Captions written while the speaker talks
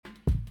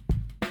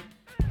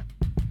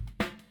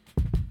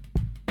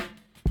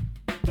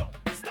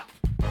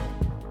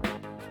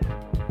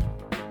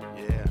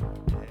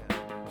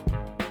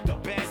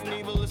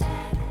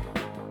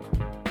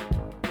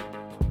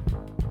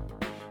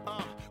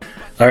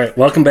All right,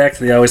 welcome back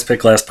to the Always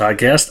Pick Last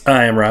podcast.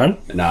 I am Ron.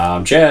 And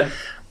I'm Chad.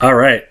 All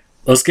right,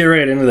 let's get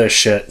right into this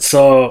shit.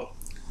 So,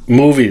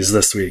 movies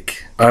this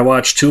week. I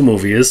watched 2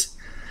 movies.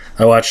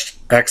 I watched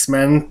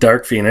X-Men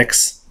Dark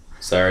Phoenix.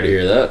 Sorry to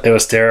hear that. It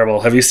was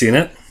terrible. Have you seen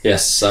it?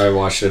 Yes, I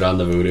watched it on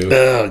the Voodoo.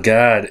 Oh,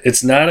 God.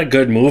 It's not a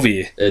good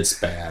movie. It's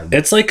bad.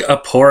 It's like a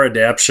poor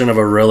adaptation of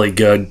a really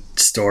good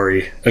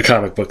story, a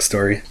comic book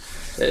story.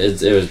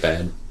 It was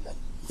bad.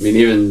 I mean,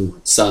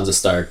 even Sons of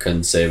Stark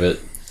couldn't save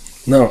it.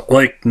 No,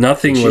 like,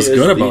 nothing was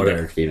good about it.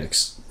 Dark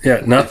Phoenix.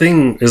 Yeah,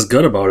 nothing is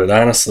good about it,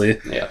 honestly.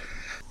 Yeah.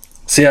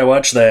 See, I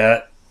watched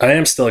that. I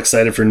am still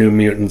excited for New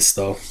Mutants,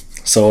 though.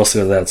 So we'll see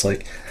what that's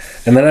like.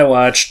 And then I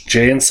watched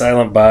Jay and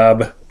Silent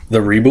Bob, the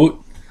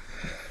reboot.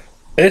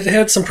 It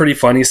had some pretty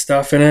funny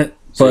stuff in it.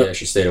 So But yeah,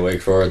 she stayed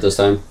awake for it this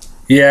time?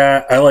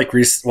 yeah, I like...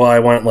 I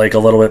went like a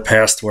little bit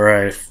past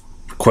where I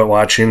quit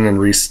watching and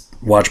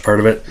watched part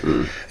of it.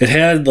 It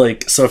had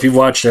like... So if you've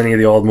watched any of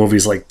the old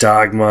movies like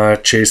Dogma,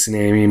 Chasing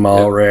Amy,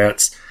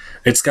 Mallrats,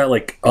 it's got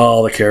like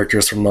all the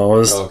characters from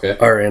those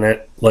are in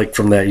it, like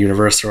from that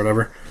universe or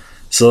whatever.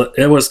 So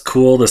it was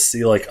cool to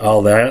see like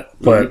all that,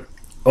 but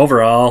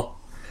overall,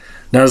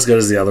 not as good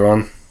as the other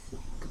one.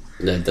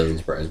 That doesn't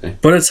surprise me.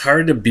 But it's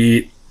hard to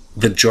beat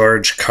the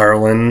George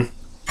Carlin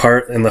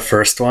part in the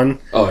first one.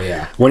 Oh,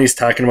 yeah. When he's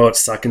talking about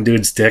sucking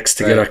dudes' dicks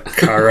to get a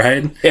car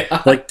ride.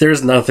 Yeah. Like,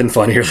 there's nothing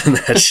funnier than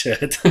that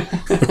shit.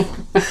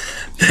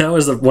 That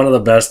was one of the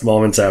best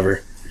moments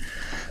ever.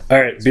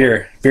 All right,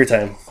 beer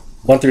time.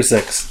 1 through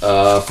 6.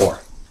 4.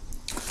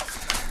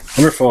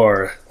 Number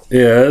 4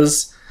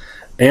 is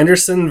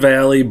Anderson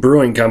Valley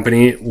Brewing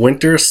Company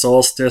Winter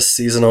Solstice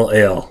Seasonal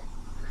Ale.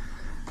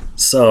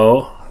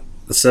 So,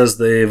 it says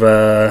they've,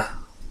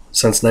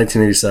 since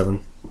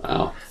 1987.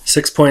 Wow.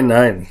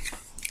 6.9.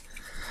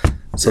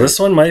 So this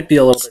one might be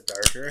a little bit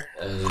darker.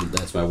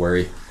 That's my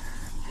worry.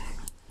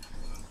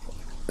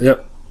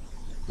 Yep.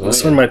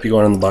 This one might be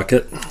going in the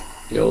bucket.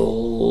 The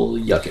old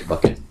yuck it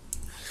bucket.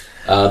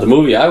 The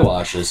movie I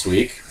watched this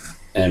week,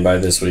 and by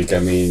this week I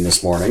mean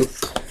this morning,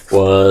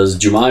 was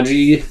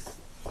Jumanji.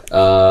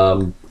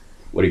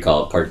 What do you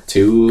call it? Part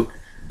 2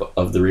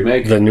 of the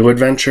remake? The New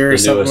Adventure or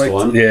something like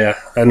one. Yeah,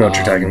 I know what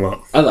you're talking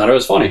about. I thought it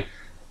was funny.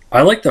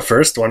 I like the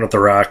first one with The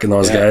Rock and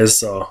those guys,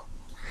 so...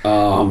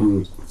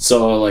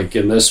 So, like,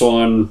 in this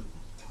one,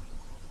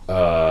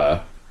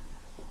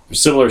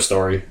 similar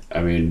story.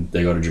 I mean,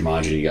 they go to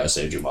Jumanji, you gotta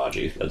save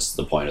Jumanji. That's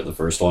the point of the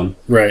first one.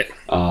 Right.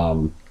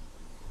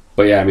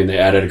 But yeah, I mean, they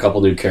added a couple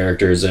new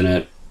characters in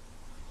it.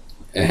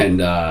 And,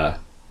 like,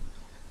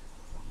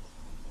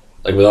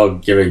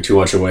 without giving too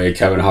much away,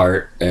 Kevin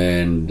Hart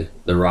and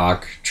The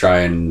Rock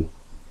try and,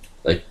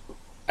 like,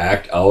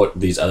 act out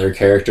these other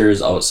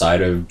characters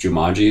outside of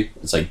Jumanji.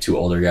 It's like 2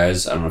 older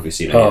guys. I don't know if you've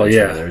seen any of the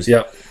trailers.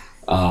 Yep.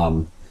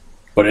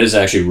 But it is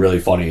actually really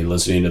funny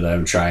listening to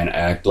them try and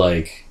act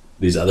like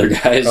these other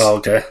guys. Oh,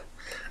 okay.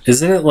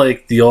 Isn't it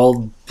like the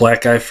old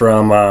black guy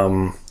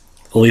from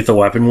Lethal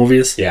Weapon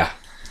movies? Yeah.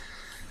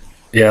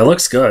 Yeah, it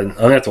looks good. I'm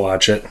gonna have to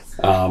watch it.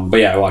 But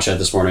yeah, I watched that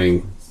this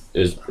morning.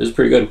 It was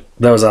pretty good.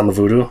 That was on the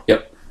Voodoo?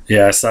 Yep.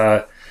 Yeah, I saw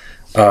it.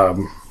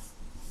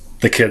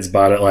 The kids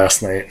bought it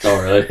last night.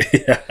 Oh, really?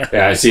 Yeah.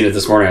 Yeah, I seen it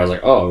this morning. I was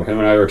like, oh, him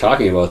and I were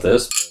talking about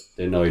this.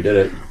 But didn't know he did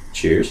it.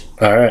 Cheers.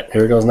 All right,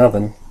 here goes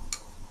nothing.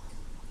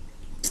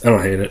 I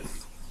don't hate it.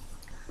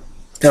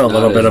 Got a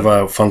little bit of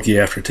a funky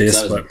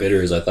aftertaste. It's not as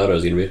bitter as I thought it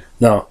was going to be.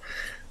 No.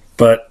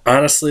 But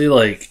honestly,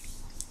 like,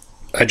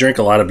 I drank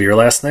a lot of beer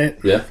last night.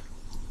 Yeah.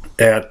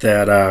 At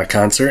that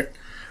concert.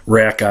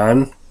 Rack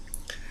On.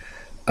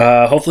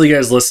 Hopefully you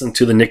guys listened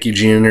to the Nikki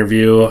Jean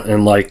interview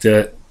and liked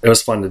it. It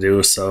was fun to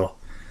do, so...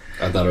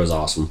 I thought it was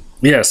awesome.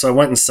 Yeah, so I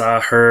went and saw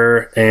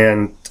her,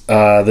 and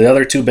the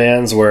other 2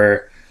 bands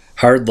were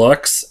Hard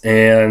Looks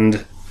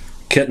and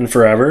Kitten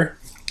Forever.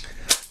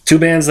 2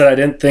 bands that I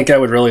didn't think I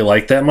would really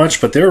like that much,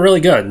 but they were really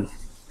good.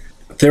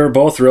 They were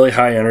both really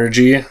high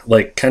energy,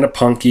 like kind of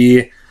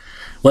punky.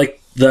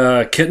 Like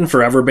the Kitten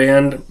Forever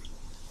band,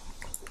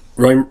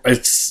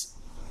 it's...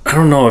 I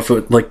don't know if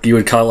it, like you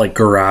would call it like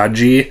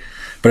garagey,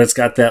 but it's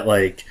got that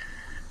like...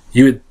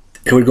 It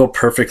would go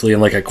perfectly in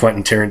like a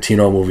Quentin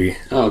Tarantino movie.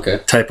 Oh, okay.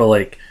 Type of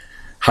like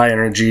high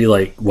energy,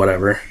 like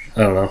whatever.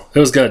 I don't know. It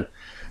was good.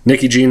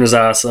 Nikki Jean was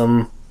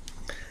awesome.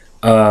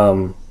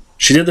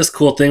 She did this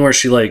cool thing where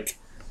she like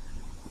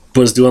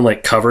was doing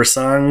like cover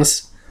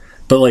songs,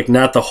 but like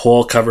not the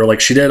whole cover. Like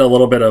she did a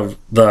little bit of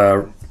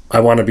the I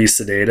Want to Be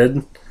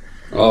Sedated.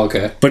 Oh,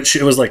 okay. But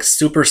it was like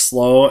super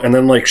slow, and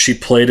then like she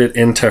played it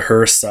into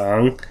her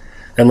song,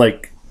 and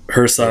like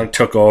her song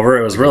took over.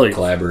 It was really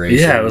collaboration.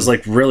 Yeah, it was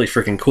like really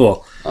freaking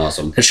cool.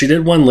 Awesome. And she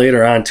did one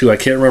later on too. I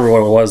can't remember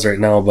what it was right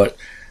now, but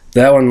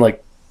that one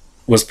like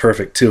was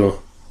perfect too.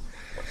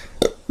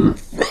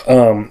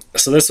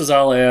 So this was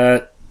all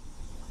at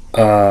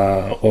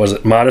what was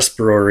it? Modest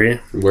Brewery.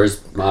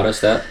 Where's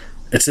Modest at?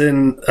 It's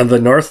in the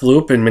North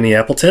Loop in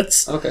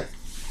Minneapolis. Okay.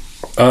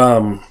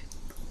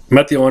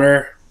 Met the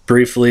owner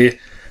briefly.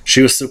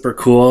 She was super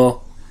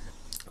cool.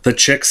 The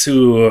chicks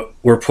who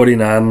were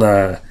putting on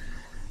the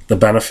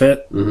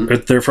benefit,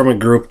 they're from a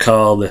group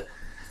called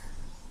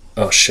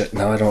Oh shit!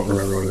 Now I don't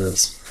remember what it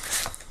is.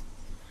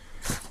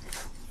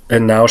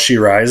 And Now She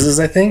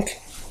Rises, I think.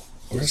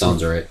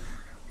 Sounds right.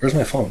 Where's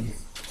my phone?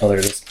 Oh, there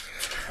it is.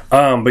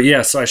 But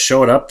yeah, so I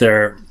showed up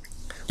there,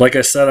 like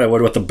I said I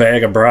would, with a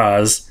bag of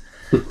bras.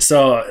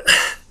 So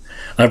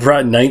I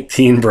brought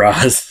 19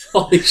 bras.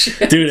 Holy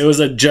shit. Dude, it was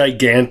a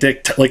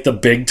gigantic, like the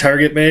big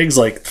Target bags,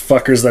 like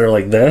fuckers that are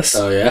like this.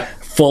 Oh, yeah?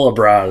 Full of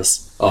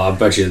bras. Oh, I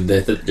bet you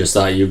they just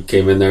thought you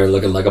came in there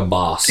looking like a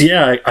boss.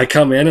 Yeah, I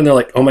come in and they're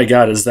like, oh my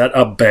God, is that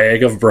a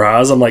bag of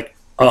bras? I'm like,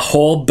 a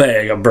whole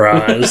bag of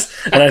bras.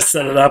 And I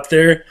set it up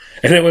there,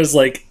 and it was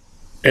like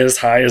as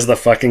high as the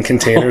fucking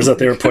containers that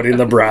they were putting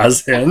the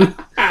bras in.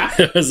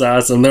 It was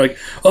awesome. They're like,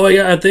 oh my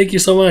God, thank you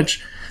so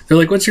much. They're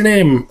like, what's your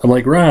name? I'm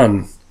like,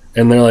 Ron.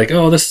 And they're like,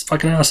 oh, this is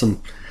fucking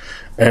awesome.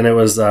 And it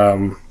was,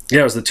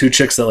 it was the two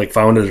chicks that like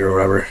founded it or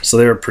whatever. So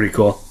they were pretty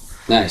cool.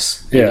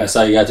 Nice. Yeah. And I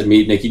saw you got to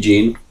meet Nikki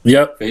Jean.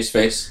 Yep. Face to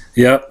face.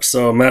 Yep.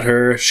 So met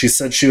her. She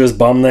said she was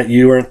bummed that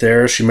you weren't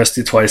there. She missed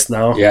you twice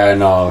now. Yeah, I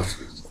know.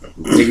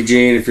 Nikki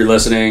Jean, if you're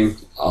listening,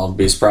 I'll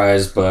be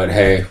surprised. But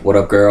hey, what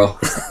up, girl?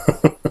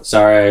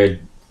 Sorry I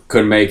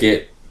couldn't make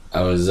it.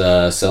 I was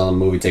selling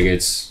movie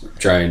tickets,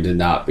 trying to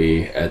not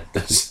be at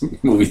this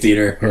movie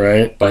theater.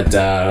 Right. But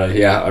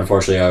yeah,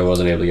 unfortunately, I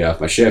wasn't able to get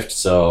off my shift.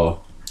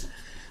 So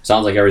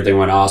sounds like everything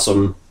went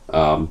awesome.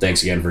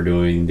 Thanks again for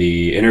doing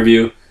the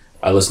interview.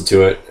 I listened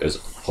to it. It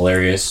was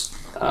hilarious.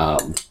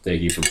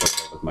 Thank you for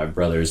putting up with my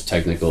brother's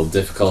technical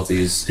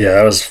difficulties. Yeah,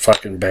 that was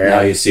fucking bad.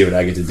 Now you see what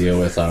I get to deal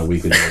with on a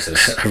weekly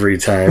basis. Every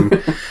time.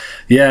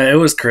 Yeah, it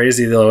was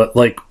crazy though,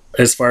 like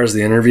as far as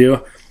the interview.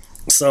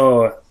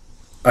 So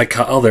I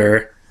called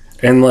her,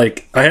 and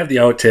like I have the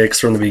outtakes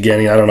from the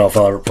beginning. I don't know if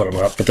I'll ever put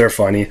them up, but they're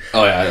funny.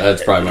 Oh yeah,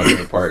 that's probably my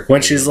favorite part.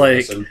 When she's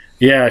like,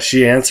 yeah,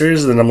 she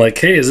answers, and I'm like,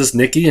 hey, is this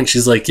Nikki? And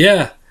she's like,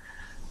 yeah.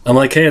 I'm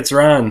like, hey, it's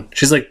Ron.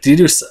 She's like,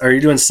 are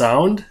you doing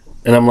sound?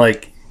 And I'm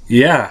like,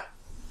 yeah.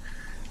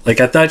 Like,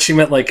 I thought she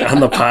meant, like,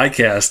 on the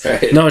podcast.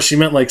 Right. No, she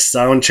meant, like,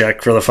 sound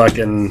check for the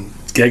fucking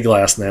gig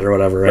last night or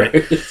whatever,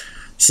 right?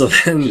 So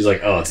then... She's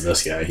like, oh, it's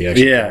this guy. He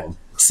actually called.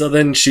 So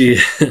then she,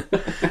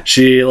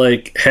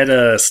 like, had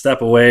to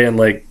step away and,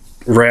 like,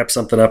 wrap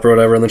something up or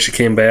whatever, and then she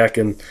came back,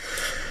 and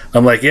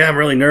I'm like, yeah, I'm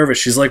really nervous.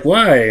 She's like,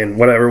 why? And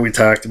whatever, we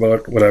talked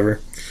about, whatever.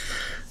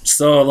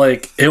 So,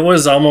 like, it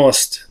was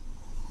almost...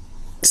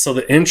 So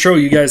the intro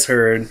you guys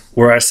heard,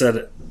 where I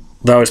said,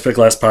 the Always Pick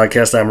Last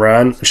podcast, I'm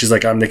Ron, and she's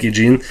like, I'm Nikki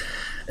Jean.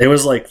 It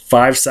was like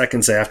 5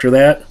 seconds after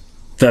that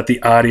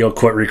the audio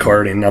quit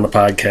recording on the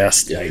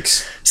podcast.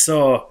 Yikes.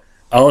 So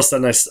all of a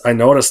sudden I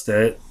noticed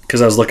it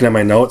because I was looking at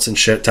my notes and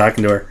shit,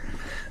 talking to her.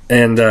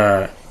 And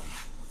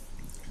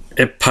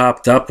it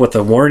popped up with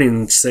a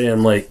warning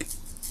saying like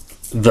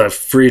the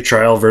free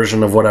trial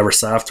version of whatever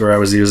software I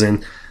was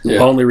using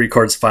only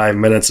records 5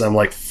 minutes. And I'm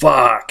like,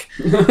 fuck.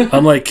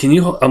 I'm like,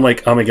 I'm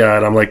like, oh my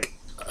God. I'm like,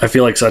 I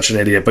feel like such an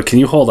idiot, but can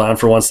you hold on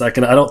for 1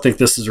 second? I don't think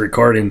this is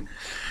recording.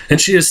 And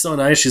she is so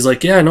nice. She's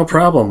like, yeah, no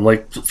problem.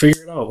 Like,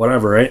 figure it out,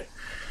 whatever, right?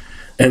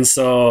 And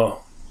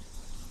so,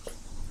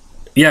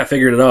 yeah, I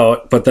figured it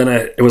out. But then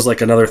it was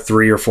like another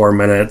 3 or 4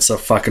 minutes of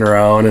fucking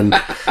around and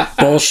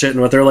bullshitting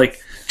with her, like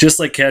just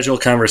like casual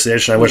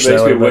conversation. I wish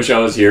that would. Wish I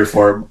was here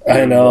for.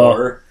 I know.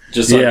 More.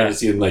 Just so I could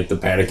see like the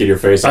panic in your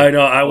face. Like, I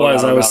know. I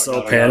was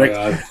so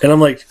panicked, and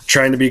I'm like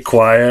trying to be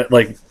quiet,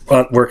 like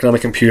working on the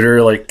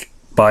computer, like.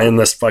 Buying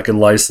this fucking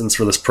license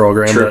for this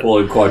program. Triple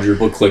and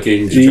quadruple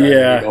clicking to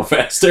try to go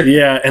faster.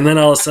 Yeah, and then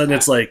all of a sudden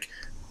it's like,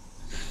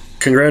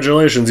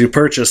 congratulations, you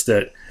purchased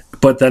it.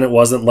 But then it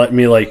wasn't letting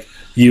me like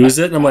use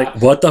it. And I'm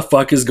like, what the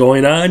fuck is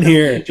going on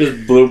here?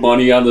 Just blew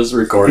money on this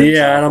recording.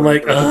 Yeah, and I'm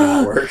like,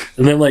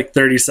 and then like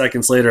 30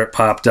 seconds later it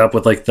popped up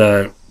with like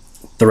the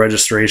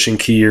registration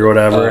key or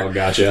whatever. Oh,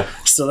 gotcha.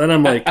 So then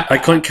I'm like, I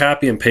couldn't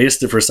copy and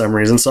paste it for some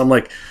reason. So I'm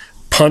like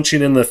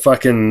punching in the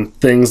fucking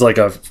things like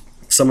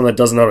someone that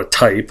doesn't know how to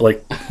type,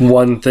 like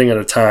one thing at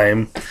a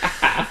time.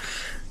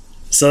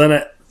 So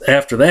then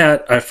after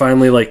that, I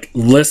finally like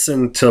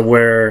listened to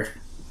where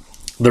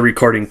the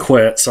recording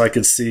quit so I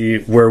could see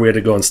where we had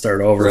to go and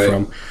start over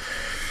from.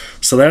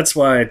 So that's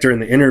why during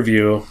the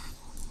interview,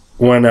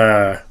 when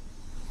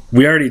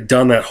we already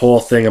done that whole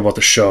thing about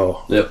the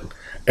show. Yep.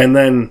 And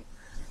then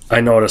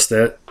I noticed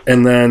it.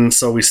 And then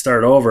so we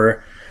start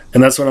over.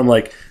 And that's when I'm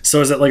like,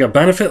 so is it like a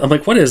benefit? I'm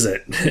like, what is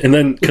it? And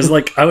then, because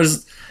like I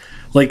was...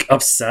 like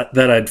upset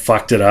that I'd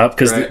fucked it up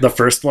because the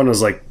first one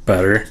was like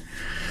better,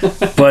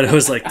 but it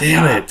was like,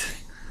 damn it.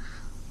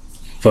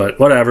 But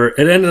whatever,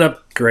 it ended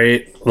up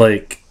great.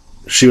 Like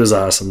she was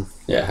awesome.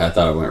 Yeah, I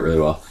thought it went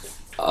really well.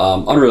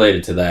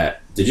 Unrelated to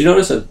that, did you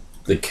notice that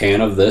the can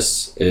of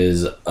this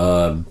is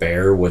a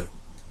bear with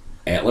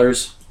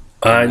antlers,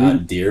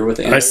 not deer with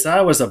antlers? I saw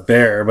it was a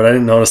bear, but I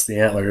didn't notice the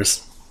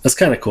antlers. That's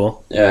kind of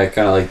cool. Yeah, I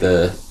kind of like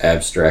the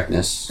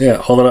abstractness. Yeah,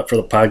 hold it up for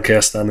the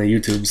podcast on the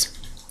YouTubes.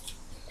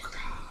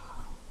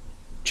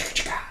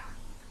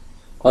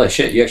 Holy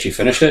shit, you actually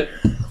finished it?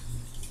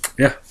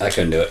 Yeah. I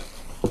couldn't do it.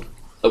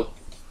 Oh,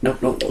 no.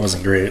 It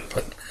wasn't great,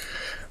 but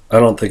I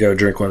don't think I would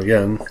drink one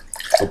again.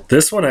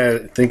 This one I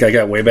think I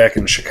got way back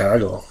in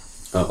Chicago.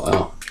 Oh,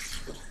 wow.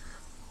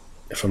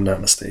 if I'm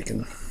not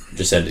mistaken.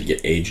 Just had to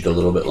get aged a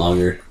little bit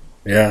longer.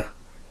 Yeah.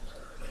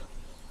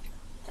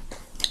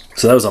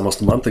 So that was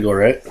almost a month ago,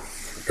 right?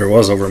 Or it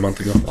was over a month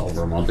ago.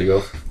 Over a month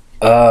ago.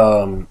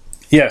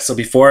 Yeah, so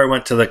before I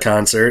went to the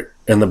concert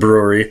in the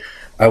brewery,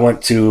 I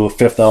went to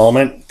Fifth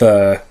Element,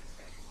 the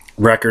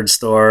record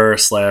store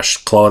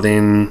 /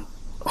 clothing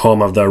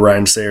home of the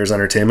Rhymesayers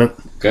Entertainment.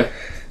 Okay.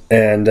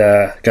 And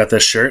got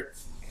this shirt,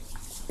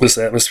 this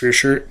Atmosphere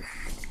shirt.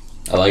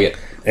 I like it.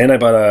 And I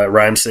bought a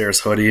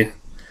Rhymesayers hoodie,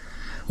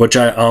 which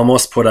I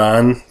almost put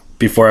on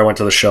before I went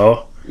to the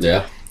show.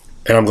 Yeah.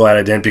 And I'm glad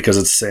I didn't because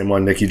it's the same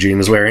one Nikki Jean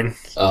is wearing.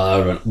 That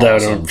would have been That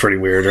awesome. would have been pretty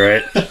weird,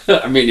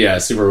 right? I mean, yeah,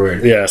 super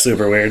weird. Yeah,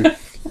 super weird.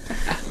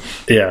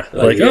 Yeah.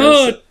 Like,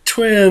 yes,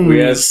 twins. we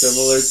have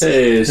similar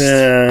taste.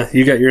 Yeah,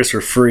 you got yours for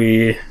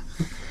free.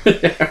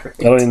 I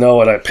don't even know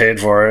what I paid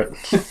for it.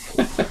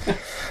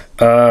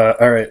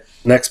 All right,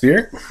 next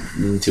beer.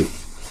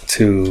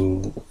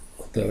 2.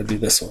 That would be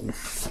this one.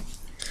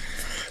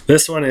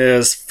 This one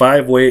is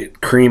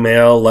 5-weight cream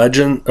ale,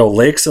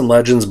 Lakes and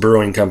Legends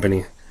Brewing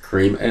Company.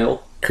 Cream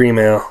ale? Cream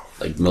ale.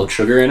 Like milk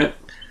sugar in it?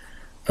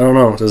 I don't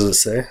know. Does it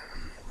say?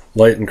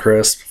 Light and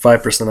crisp.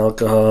 5%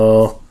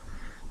 alcohol.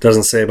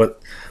 Doesn't say, but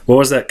what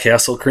was that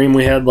Castle Cream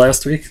we had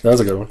last week? That was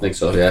a good one. I think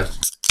so, yeah.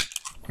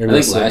 Maybe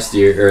I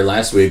think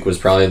last week was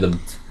probably the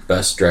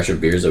best stretch of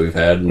beers that we've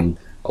had in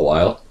a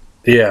while.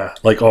 Yeah,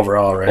 like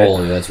overall, right?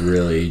 Holy, that's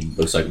really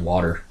looks like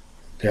water.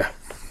 Yeah.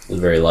 It's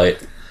very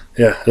light.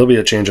 Yeah, it'll be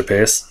a change of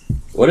pace.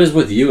 What is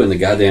with you and the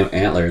goddamn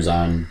antlers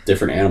on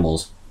different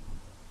animals?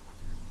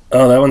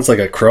 Oh, that one's like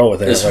a crow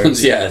with antlers. This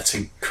one's, yeah, it's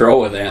a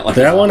crow with antlers.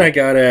 That one I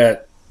got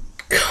at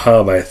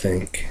Cub, I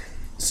think.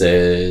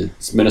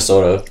 It's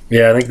Minnesota.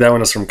 Yeah, I think that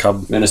one is from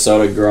Cub.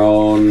 Minnesota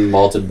grown,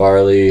 malted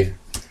barley.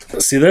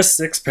 See, this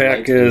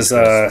 6-pack is,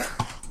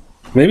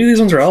 maybe these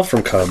ones are all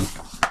from Cub.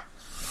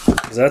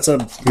 'Cause that's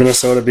a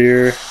Minnesota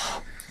beer.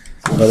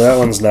 But that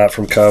one's not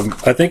from Cub.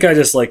 I think I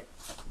just,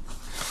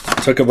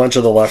 took a bunch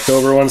of the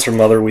leftover ones from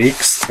other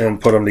weeks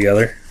and put them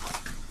together.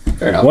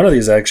 Fair enough. One of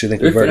these I actually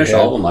think Did we've we already finish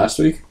had. all of them last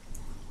week?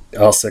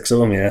 All 6 of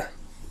them, yeah.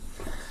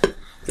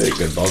 We had a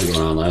good buzz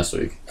going on last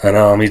week. I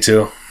know, me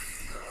too.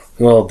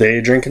 A little day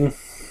drinking.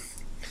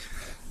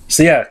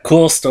 So yeah,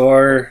 cool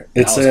store.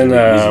 It's Now in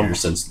gonna be easier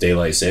since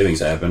daylight savings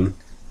happened.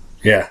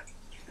 Yeah.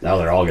 Now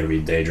they're all going to be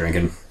day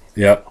drinking.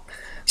 Yep.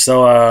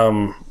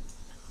 So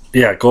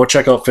yeah, go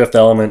check out Fifth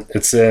Element.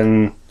 It's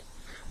on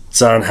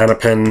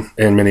Hennepin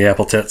in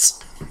Minneapolis.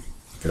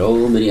 Good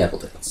old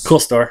Minneapolis. Cool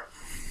store.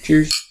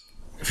 Cheers.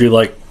 If you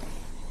like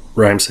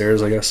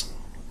Rhymesayers, I guess.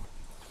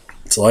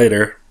 It's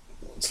lighter.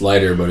 It's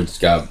lighter, but it's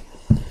got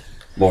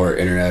more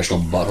international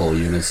butthole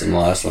units than the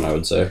last one, I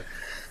would say.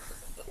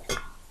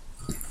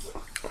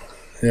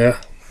 Yeah.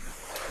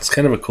 It's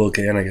kind of a cool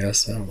can, I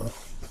guess. I don't know.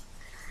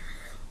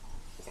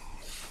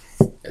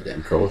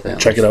 Goddamn crow with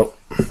antlers. Check it out.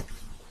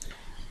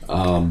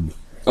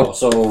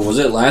 So was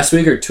it last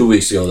week or 2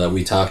 weeks ago that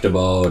we talked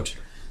about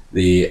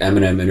the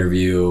Eminem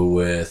interview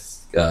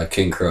with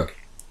King Crook?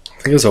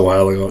 I think it was a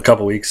while ago, a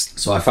couple weeks.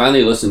 So I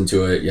finally listened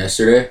to it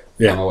yesterday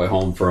on my way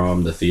home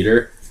from the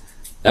theater.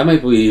 That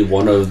might be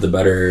one of the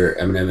better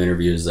Eminem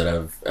interviews that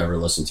I've ever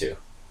listened to.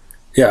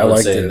 Yeah, I would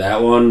liked say it.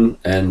 that one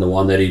and the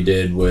one that he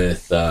did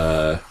with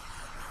the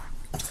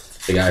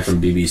guy from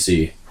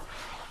BBC.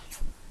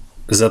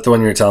 Is that the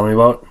one you were telling me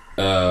about?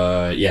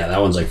 Yeah,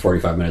 that one's like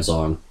 45 minutes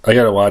long. I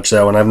gotta watch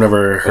that one. I've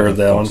never heard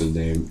that one.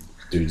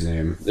 Dude's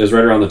name. It was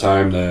right around the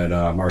time that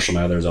Marshall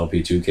Mathers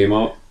LP2 came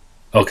out.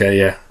 Okay,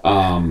 yeah.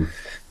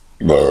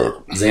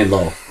 Zan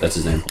Lowe, that's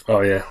his name.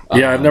 Oh, yeah.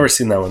 Yeah, I've never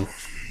seen that one.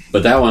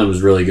 But that one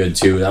was really good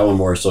too. That one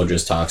more so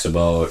just talks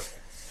about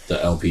the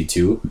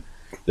LP2.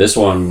 This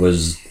one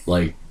was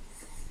like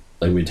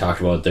we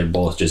talked about, they're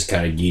both just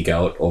kind of geek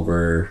out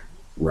over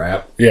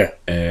rap. Yeah.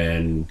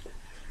 And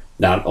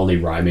not only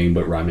rhyming,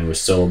 but rhyming with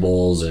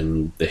syllables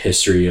and the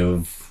history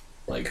of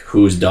like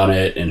who's done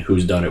it and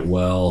who's done it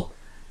well.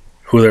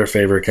 Who their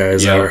favorite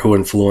guys are, who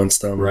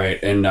influenced them.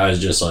 Right. And I was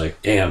just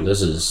like, damn,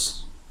 this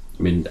is...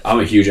 I mean, I'm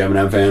a huge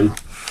Eminem fan.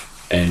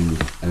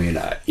 And, I mean,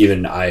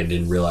 even I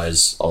didn't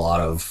realize a lot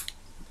of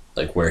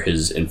like where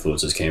his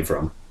influences came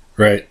from.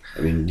 Right. I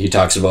mean, he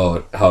talks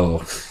about how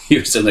he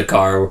was in the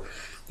car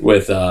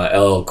with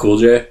LL Cool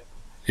J.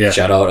 Yeah.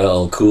 Shout out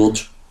LL Cool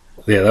J.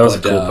 Yeah, that was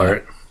a cool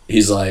part.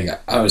 He's like,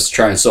 I was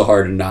trying so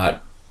hard to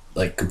not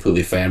like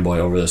completely fanboy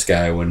over this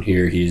guy when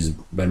he's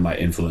been my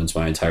influence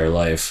my entire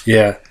life.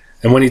 Yeah.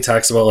 And when he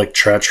talks about like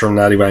Tretch from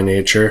Naughty by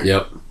Nature.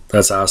 Yep.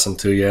 That's awesome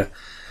too, yeah.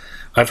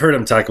 I've heard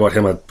him talk about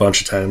him a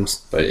bunch of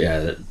times. But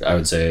yeah, I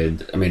would say,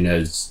 I mean,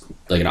 it's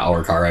like an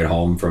hour car ride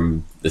home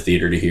from the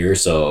theater to here,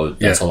 so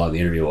that's how long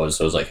the interview was.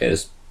 So I was like, hey,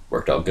 this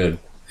worked out good.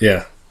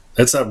 Yeah.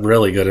 It's a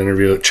really good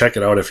interview. Check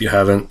it out if you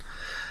haven't.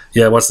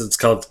 Yeah, it's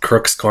called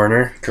Crook's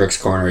Corner.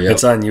 Crook's Corner, yep.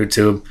 It's on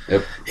YouTube.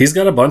 Yep. He's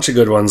got a bunch of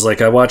good ones.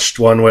 Like I watched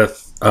one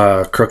with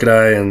Crooked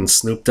Eye and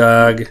Snoop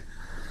Dogg.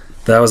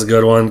 That was a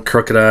good one.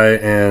 Crooked Eye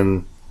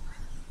and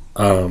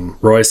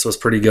Royce was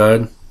pretty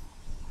good.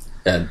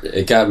 Yeah,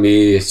 it got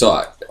me.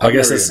 So I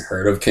guess it's even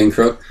heard of King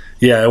Crook.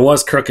 Yeah, it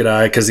was Crooked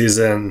Eye because he's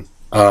in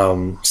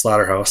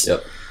Slaughterhouse.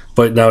 Yep.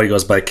 But now he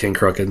goes by King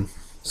Crooked.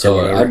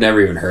 So I've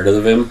never even heard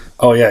of him.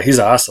 Oh yeah, he's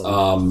awesome.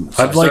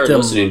 So I started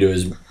listening to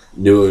his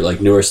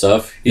newer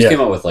stuff. He's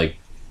came out with like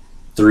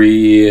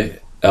 3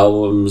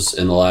 albums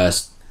in the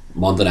last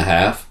month and a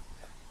half,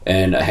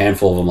 and a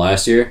handful of them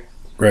last year.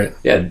 Right.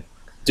 Yeah,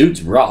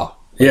 dude's raw.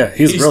 Yeah,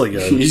 he's really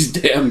good. He's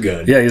damn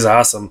good. Yeah, he's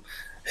awesome.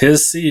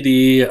 His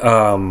CD,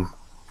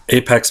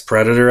 Apex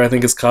Predator, I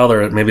think it's called,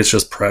 or maybe it's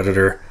just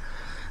Predator.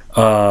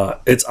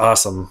 It's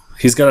awesome.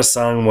 He's got a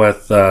song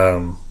with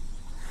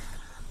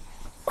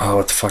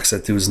what the fuck's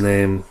that dude's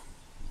name?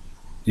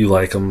 You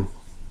like him?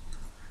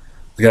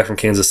 The guy from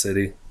Kansas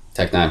City.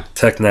 Tech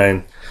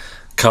Nine.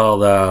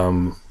 Called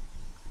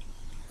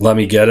Let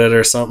Me Get It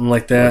or something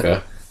like that.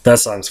 Okay. That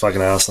song's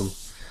fucking awesome.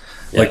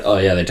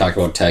 Yeah, they talk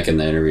about Tech in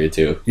the interview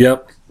too.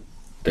 Yep.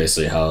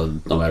 Basically how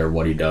no matter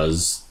what he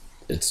does,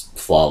 it's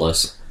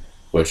flawless,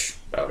 which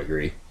I would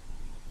agree.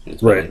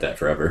 It's been like that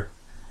forever.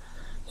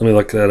 Let me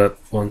look that up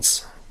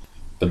once.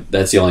 But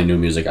that's the only new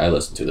music I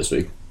listened to this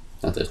week.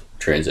 Not to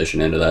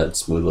transition into that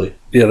smoothly.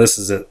 Yeah, this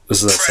is it.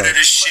 This is that song.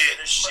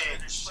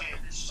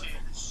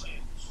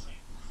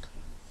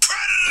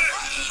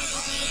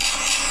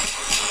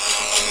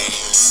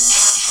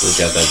 We've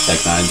got that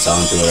Tech Nine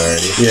song to it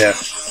already. Yeah.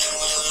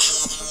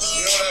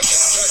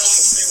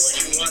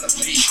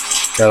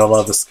 Gotta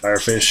love the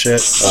Scarface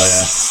shit. Oh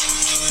yeah.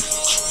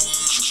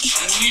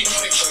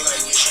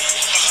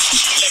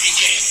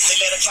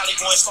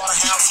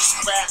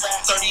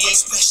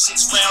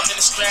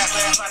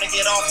 Trying to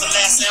get off the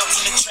last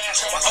ounce in the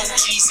trash. My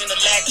OGs in the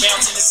lag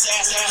bounce in the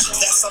sass.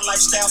 That's a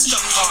lifestyle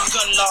stuck hard.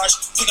 Gun large.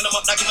 Picking them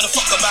up, not giving a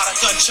fuck about a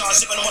gun charge.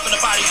 Zipping them up in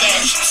a body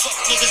bag. Fuck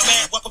niggas,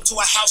 man. Welcome to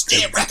a house.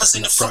 Dead rappers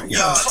in the front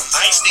yard.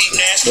 I ain't Steve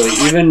Nash. So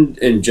even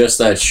in just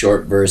that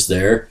short verse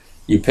there,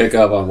 you pick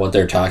up on what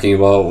they're talking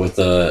about with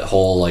the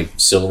whole like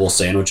syllable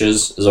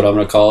sandwiches is what I'm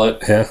gonna call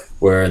it. Yeah.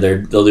 Where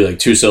they'll do like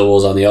 2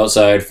 syllables on the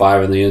outside,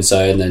 5 on the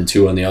inside, and then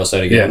 2 on the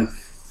outside again. Yeah.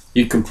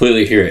 You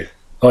completely hear it.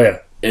 Oh yeah.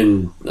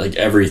 In like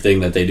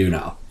everything that they do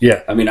now.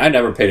 Yeah. I mean, I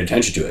never paid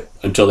attention to it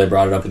until they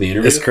brought it up in the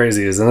interview. It's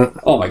crazy, isn't it?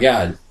 Oh my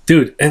god.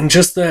 Dude, and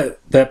just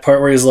that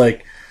part where he's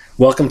like,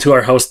 welcome to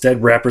our house,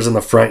 dead rappers in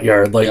the front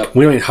yard. Like,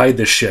 we don't even hide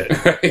this shit.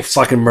 Right. We'll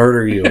fucking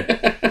murder you.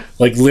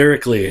 Like,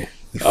 lyrically,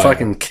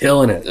 fucking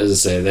killing it. As I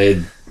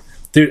say,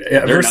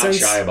 they're not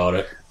shy about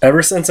it.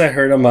 Ever since I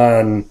heard him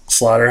on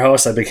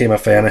Slaughterhouse, I became a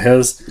fan of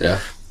his. Yeah.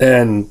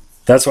 And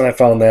that's when I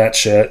found that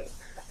shit.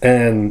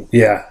 And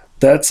yeah,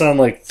 that's on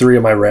like 3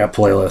 of my rap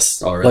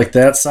playlists. Oh, really? Like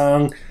that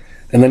song.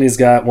 And then he's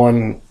got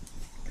one,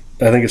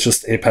 I think it's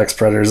just Apex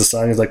Predator's a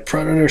song. He's like,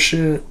 Predator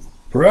shit.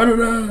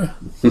 Predator.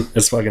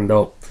 It's fucking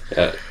dope.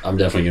 Yeah, I'm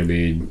definitely going to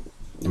be...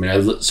 I mean,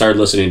 I started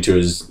listening to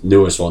his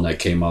newest one that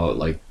came out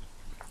like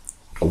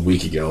a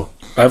week ago.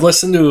 I've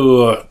listened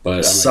to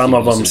but some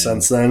of them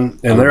since then,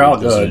 and they're all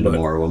good. But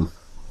more of them,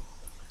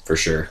 for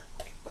sure.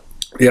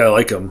 Yeah, I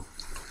like them.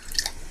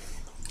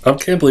 I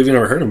can't believe you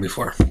never heard them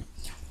before.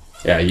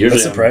 Yeah,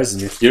 usually that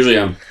surprises me. Usually,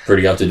 I'm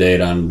pretty up to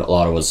date on a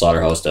lot of what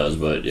Slaughterhouse does,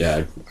 but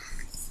yeah.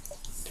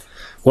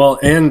 Well,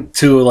 and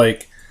to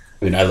like,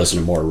 I mean, I listen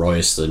to more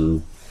Royce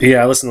than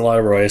I listen to a lot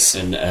of Royce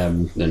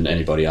and than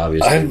anybody,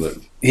 obviously. But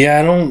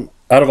I don't.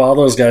 Out of all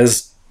those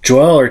guys,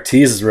 Joel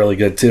Ortiz is really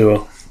good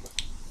too.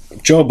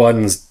 Joe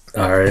Budden's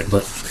all right,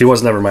 but he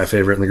was never my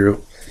favorite in the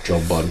group. Joe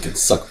Budden can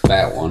suck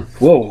that one.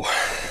 Whoa,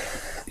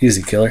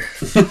 easy killer.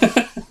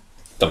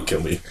 Don't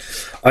kill me.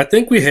 I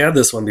think we had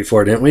this one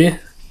before, didn't we?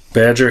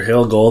 Badger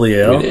Hill Goldie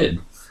Ale. We did.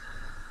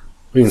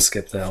 We can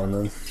skip that one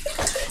then. I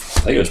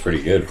think it was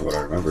pretty good from what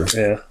I remember.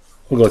 Yeah,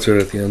 we'll go through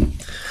it at the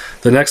end.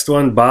 The next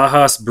one,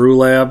 Bajas Brew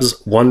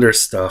Labs Wonder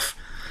Stuff.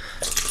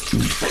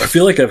 I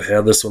feel like I've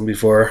had this one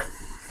before,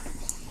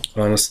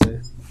 honestly.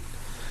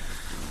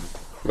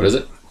 What is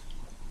it?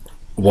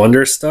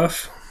 Wonder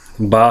Stuff.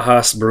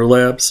 Bajas Brew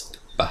Labs.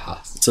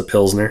 Bajas. It's a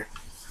Pilsner.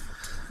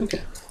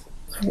 Okay.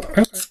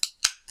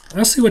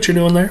 I see what you're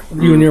doing there.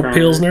 You and your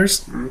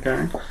Pilsners.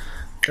 Okay.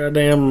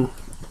 Goddamn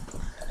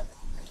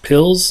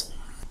pills.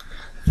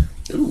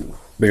 Ooh.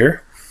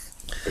 Beer.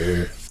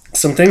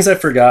 Some things I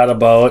forgot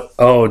about.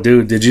 Oh,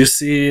 dude, did you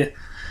see...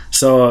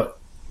 So,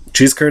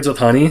 cheese curds with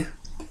honey.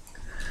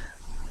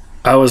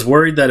 I was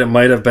worried that it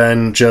might have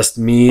been just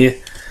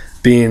me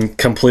being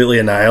completely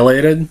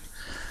annihilated,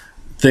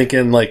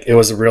 thinking like it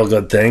was a real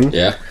good thing.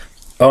 Yeah.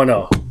 Oh,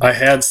 no. I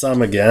had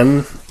some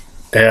again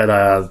at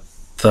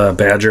the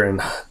Badger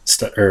and...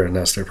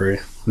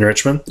 in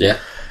Richmond. Yeah.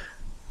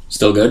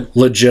 Still good?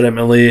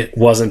 Legitimately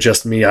wasn't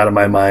just me out of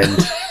my mind.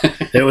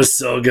 It was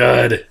so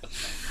good.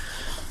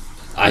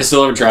 I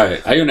still haven't tried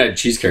it. I even had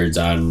cheese curds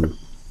on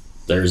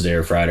Thursday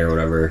or Friday or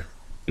whatever,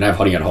 and I have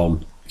honey at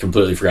home.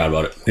 Completely forgot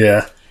about it.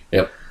 Yeah.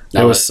 Yep.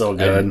 It was so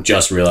good. I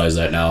just realized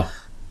that now.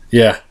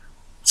 Yeah.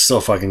 So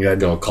fucking good.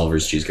 Go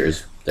Culver's cheese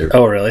curds.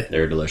 Oh, really?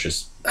 They're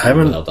delicious.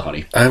 Without the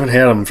honey. I haven't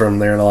had them from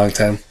there in a long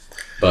time.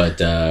 But,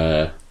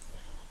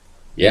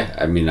 yeah,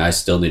 I mean, I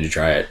still need to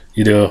try it.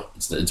 You do?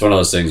 It's one of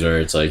those things where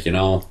it's like, you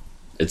know,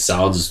 it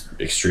sounds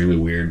extremely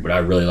weird, but I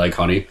really like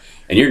honey.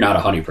 And you're not a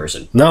honey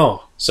person.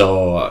 No.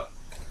 So,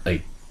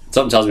 like,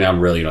 Something tells me I'm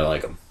really gonna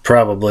like them.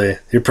 Probably.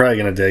 You're probably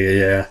gonna dig it,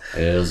 yeah.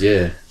 Hells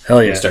yeah.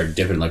 Hell yeah. Start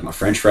dipping like my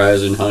French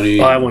fries in honey.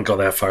 Oh, I wouldn't go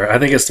that far. I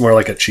think it's more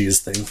like a cheese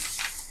thing.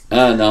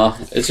 No,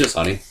 it's just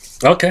honey.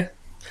 Okay.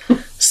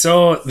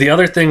 So the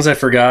other things I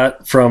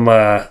forgot from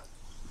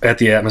at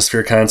the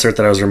Atmosphere concert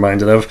that I was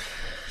reminded of,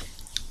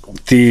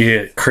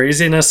 the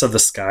craziness of the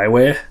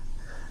Skyway.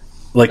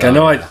 Like, I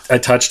know I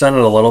touched on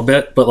it a little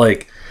bit, but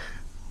like,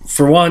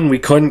 for one, we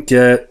couldn't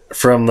get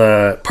from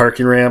the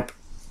parking ramp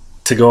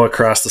to go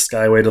across the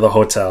Skyway to the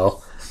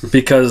hotel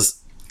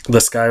because the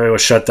Skyway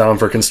was shut down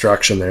for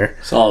construction there.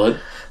 Solid.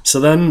 So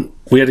then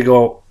we had to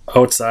go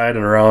outside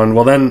and around.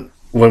 Well, then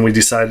when we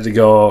decided to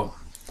go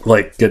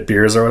like get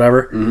beers or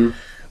whatever,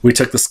 we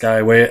took the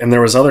Skyway, and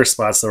there was other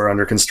spots that were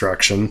under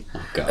construction.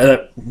 Oh, God. And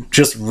it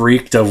just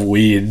reeked of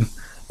weed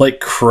like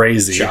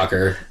crazy.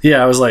 Shocker.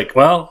 Yeah, I was like,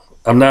 well,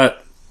 I'm not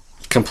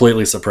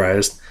completely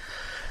surprised.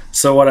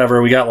 So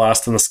whatever, we got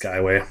lost in the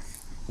Skyway.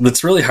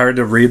 It's really hard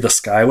to read the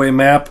Skyway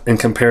map and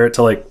compare it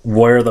to like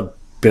where the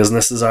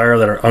businesses are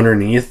that are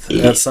underneath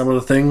at some of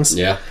the things.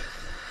 Yeah.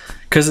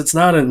 Because it's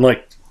not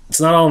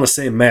all on the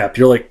same map.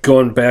 You're like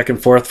going back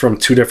and forth from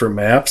two different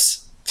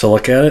maps to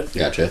look at it.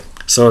 Gotcha.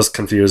 So it's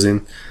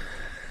confusing.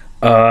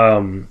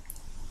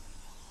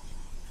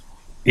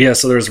 Yeah,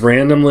 so there's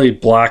randomly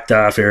blocked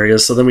off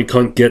areas, so then we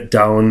couldn't get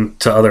down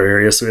to other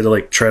areas, so we had to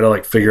like try to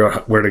like figure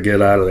out where to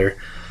get out of there.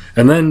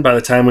 And then by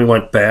the time we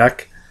went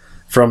back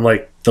from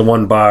like the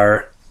one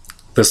bar,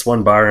 this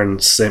one bar in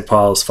St.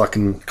 Paul is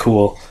fucking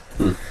cool.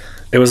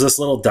 It was this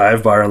little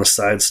dive bar on the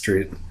side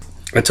street.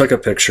 I took a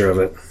picture of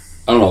it.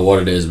 I don't know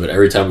what it is, but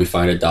every time we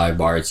find a dive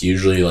bar, it's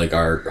usually like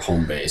our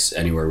home base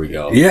anywhere we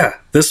go. Yeah,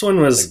 this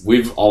one was... Like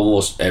we've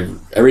almost...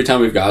 Every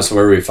time we've gone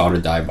somewhere, we found a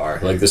dive bar.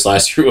 Like this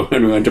last year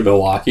when we went to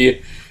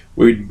Milwaukee,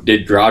 we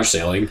did garage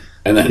sailing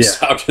and then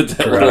stopped at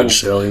that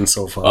garage sailing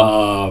so fun.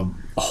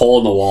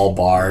 Hole-in-the-wall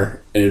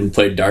bar and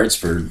played darts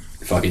for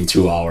fucking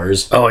 2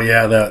 hours. Oh,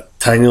 yeah, that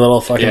tiny little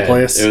fucking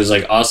place. It was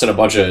like us and a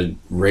bunch of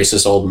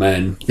racist old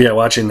men. Yeah,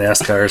 watching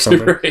NASCAR or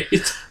something.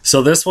 Right.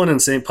 So this one in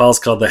St. Paul's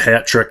called the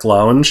Hat Trick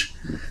Lounge.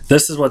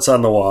 This is what's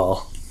on the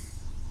wall.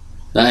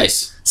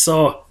 Nice.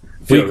 So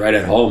Feel right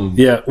at home.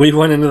 Yeah, we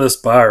went into this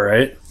bar,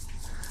 right?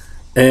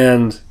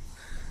 And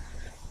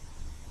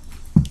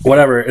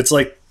whatever, it's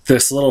like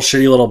this little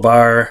shitty little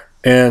bar,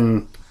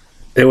 and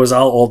it was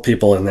all old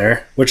people in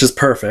there, which is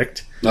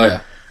perfect. Oh,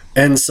 yeah.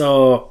 And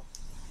so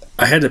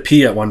I had to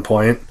pee at one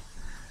point,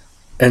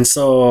 and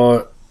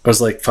so I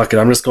was like, fuck it,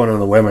 I'm just going to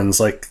the women's,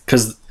 like,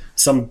 because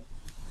some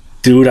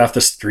dude off the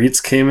streets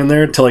came in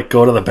there to like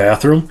go to the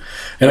bathroom,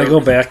 and I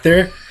go back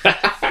there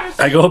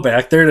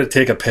to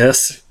take a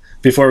piss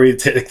before we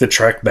take the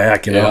trek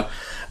back, you know.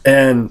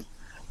 And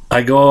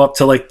I go up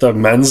to like the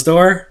men's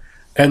door,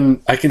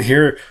 and I can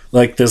hear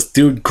like this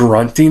dude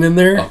grunting in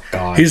there. Oh,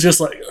 God. He's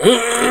just like,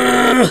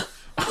 and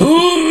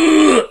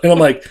I'm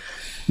like,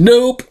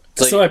 nope.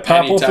 It's like so I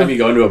pop anytime open. you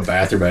go into a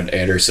bathroom at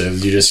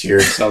Anderson's, you just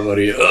hear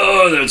somebody, and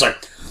it's like,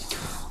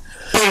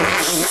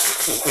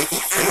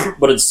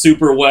 but it's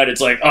super wet.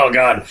 It's like, oh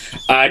God,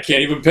 I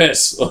can't even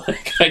piss.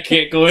 Like, I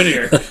can't go in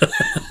here.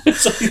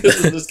 It's like,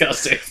 this is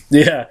disgusting.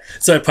 Yeah.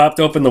 So I popped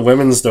open the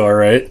women's door,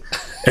 right?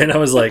 And I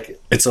was like,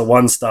 it's a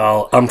one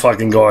stall. I'm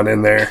fucking going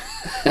in there.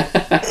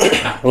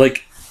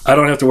 Like, I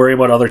don't have to worry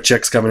about other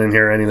chicks coming in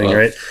here or anything,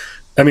 right?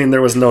 I mean,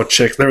 there was no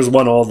chick. There was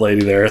one old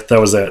lady there that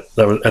was at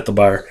the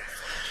bar.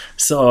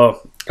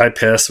 So I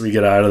piss. We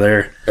get out of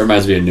there. It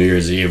reminds me of New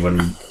Year's Eve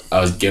when I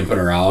was gimping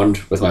around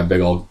with my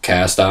big old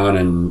cast on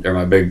or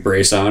my big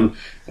brace on,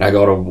 and I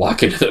go to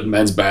walk into the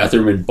men's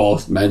bathroom, and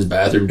both men's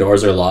bathroom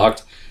doors are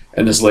locked.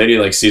 And this lady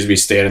like sees me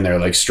standing there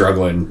like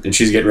struggling, and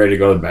she's getting ready to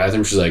go to the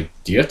bathroom. She's like,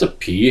 "Do you have to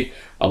pee?"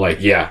 I'm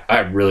like, "Yeah, I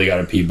really got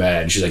to pee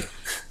bad." And she's like,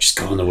 "Just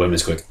go in the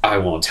women's quick. I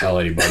won't tell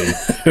anybody."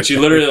 She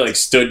literally like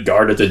stood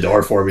guard at the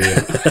door for me.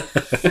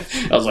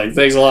 I was like,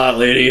 "Thanks a lot,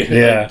 lady."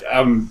 Yeah, like,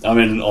 I'm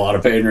in a lot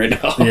of pain right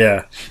now.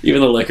 Yeah, even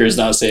the liquor is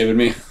not saving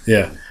me.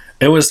 Yeah,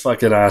 it was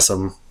fucking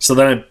awesome. So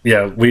then,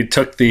 we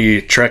took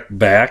the trek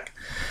back,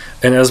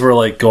 and as we're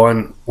like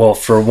going, well,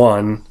 for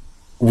one,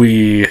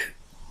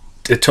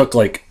 it took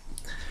like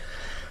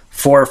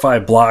 4 or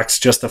 5 blocks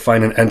just to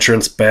find an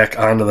entrance back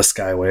onto the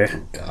Skyway.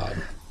 Oh,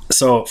 God.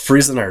 So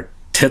freezing our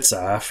tits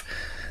off,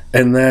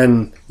 and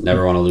then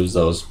never want to lose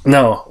those.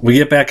 No, we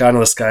get back onto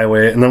the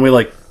Skyway, and then we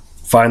like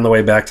find the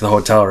way back to the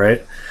hotel,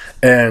 right?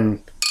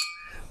 And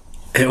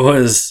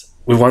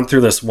we went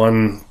through this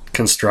one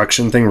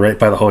construction thing right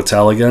by the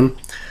hotel again,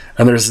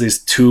 and there's these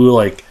 2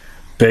 like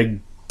big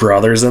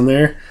brothers in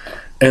there,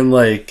 and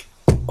like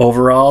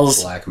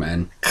overalls, black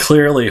men,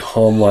 clearly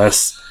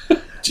homeless,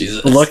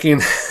 Jesus,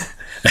 looking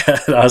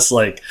at us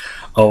like,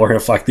 oh, we're gonna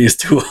fuck these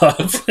 2 up.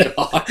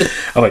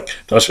 I'm like,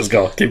 let's just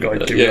go. Keep going.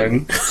 Keep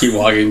going. Keep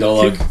walking.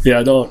 Don't look.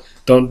 Yeah,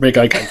 don't make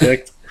eye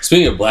contact.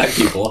 Speaking of black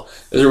people,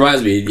 this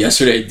reminds me.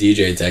 Yesterday,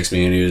 DJ texted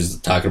me and he was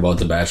talking about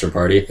the bachelor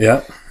party.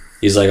 Yeah.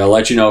 He's like, I'll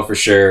let you know for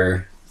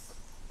sure.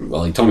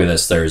 Well, he told me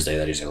this Thursday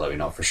that he's gonna let me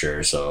know for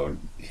sure. So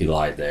he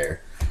lied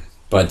there.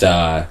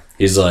 But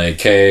he's like,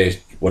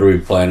 hey, what are we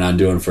planning on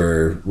doing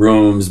for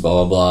rooms?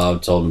 Blah blah blah. I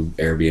told him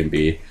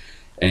Airbnb.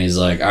 And he's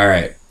like, all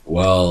right,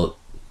 well,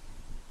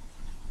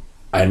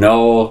 I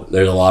know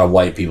there's a lot of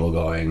white people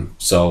going,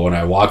 so when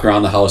I walk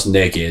around the house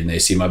naked and they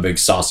see my big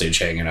sausage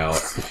hanging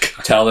out,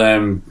 tell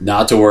them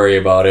not to worry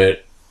about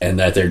it and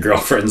that their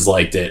girlfriends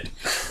liked it.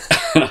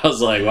 And I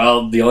was like,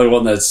 well, the only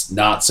one that's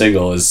not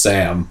single is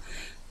Sam.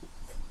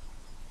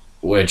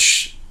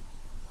 Which,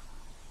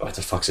 what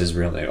the fuck's his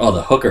real name? Oh,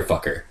 the hooker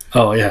fucker.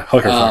 Oh, yeah,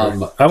 hooker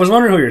fucker. I was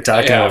wondering who you're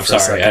talking about I'm for a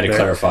sorry, second I had to there.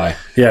 clarify.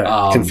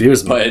 Yeah,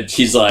 confused me. But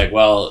he's like,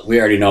 well, we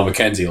already know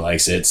Mackenzie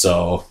likes it,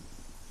 so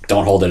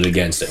don't hold it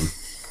against him.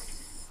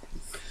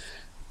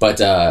 But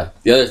the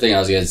other thing I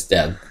was against,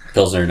 yeah,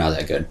 Pilsner, not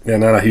that good. Yeah,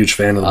 not a huge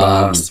fan of the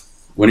Bombs.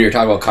 When you were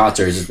talking about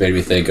concerts, it made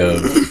me think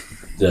of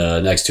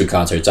the next 2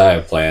 concerts I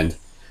have planned.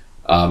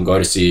 I'm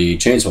going to see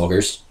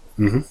Chainsmokers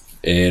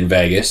in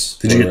Vegas.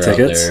 Did you get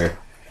tickets?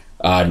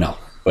 No,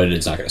 but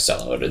it's not going to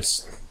sell out.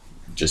 It's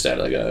just at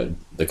like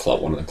the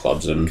club, one of the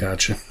clubs in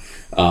Gotcha.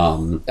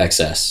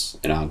 XS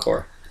and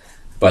Encore.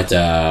 But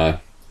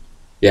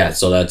yeah,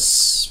 so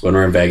that's when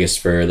we're in Vegas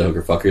for the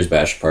Hooker Fuckers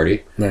Bash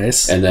Party.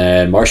 Nice. And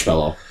then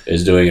Marshmello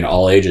is doing an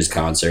all ages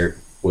concert,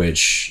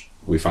 which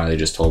we finally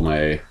just told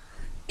my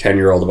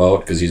 10-year-old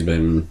about because he's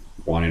been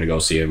wanting to go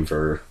see him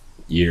for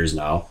years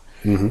now.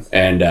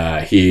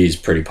 And he's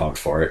pretty pumped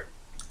for it.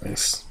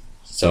 Nice.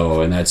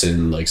 So, and that's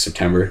in like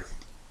September.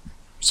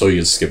 So you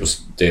can skip a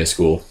day of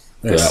school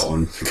for that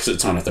one because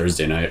it's on a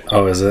Thursday night.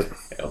 Oh, is it?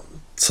 Yep.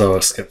 So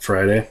skip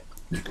Friday?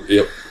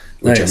 Yep.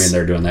 Which, Nice. I mean,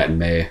 they're doing that in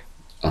May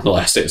on the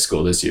last day of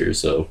school this year.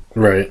 So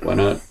Right. why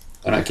not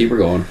keep her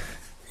going?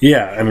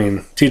 Yeah, I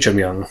mean, teach them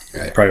young.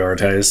 Right.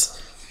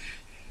 Prioritize.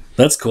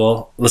 That's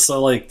cool.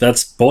 So, like,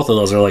 that's both of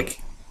those are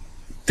like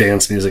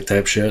dance music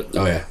type shit.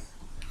 Oh, yeah.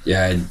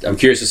 Yeah, I'm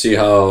curious to see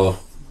how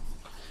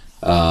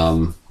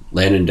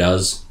Landon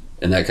does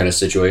in that kind of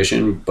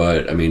situation.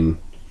 But, I mean,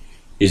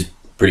 he's a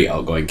pretty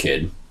outgoing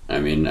kid. I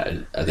mean, I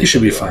think He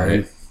should he'll be all fine.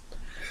 right.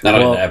 Not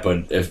only that,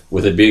 but if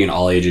with it being an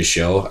all-ages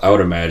show, I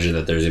would imagine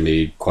that there's going to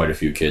be quite a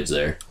few kids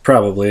there.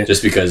 Probably.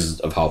 Just because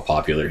of how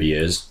popular he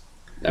is.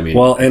 I mean,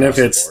 Well, and if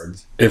across the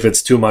board.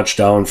 it's too much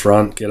down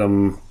front, get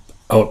them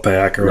out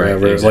back or Right,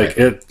 whatever.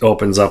 exactly. Like, it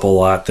opens up a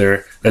lot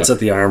there. That's at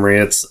the Armory.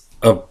 It's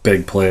a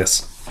big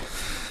place.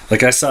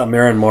 Like, I saw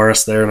Maren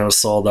Morris there and it was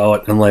sold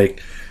out. And,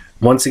 like,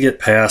 once you get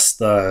past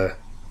the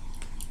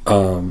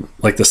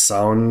like the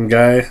sound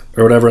guy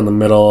or whatever in the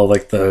middle of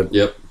like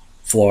the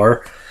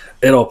floor,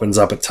 it opens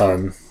up a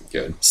ton.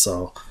 Good.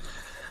 So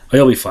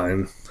he'll be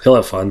fine. He'll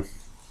have fun.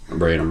 I'm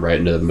bringing him right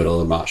into the middle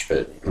of the mosh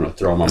pit. I'm going to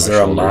throw him on Is my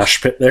there shoulders. a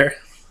mosh pit there?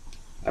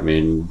 I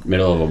mean,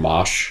 middle of a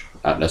mosh.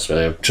 Not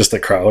necessarily. Just a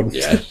crowd?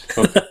 Yeah.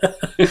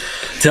 I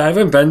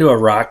haven't been to a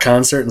rock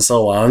concert in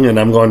so long, and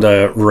I'm going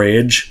to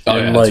Rage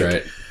in like that's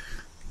right.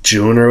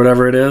 June or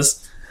whatever it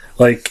is.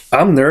 Like,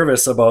 I'm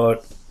nervous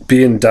about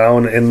being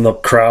down in the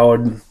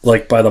crowd,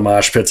 like by the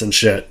mosh pits and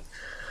shit.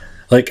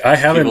 Like, I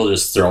haven't. People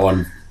just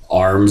throwing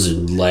arms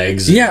and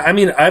legs. Yeah, I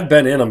mean, I've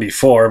been in them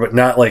before, but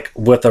not like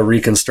with a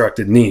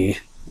reconstructed knee.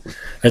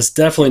 It's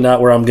definitely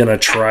not where I'm gonna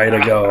try to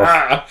go.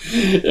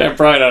 Yeah,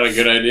 probably not a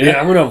good idea. Yeah,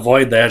 I'm gonna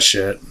avoid that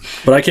shit.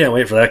 But I can't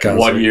wait for that concert.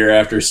 1 year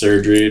after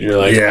surgery, and you're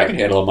like, Yeah. I can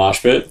handle a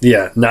mosh pit.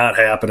 Yeah, not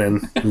happening.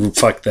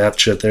 Fuck that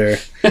shit there.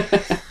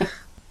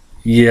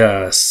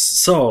 Yes.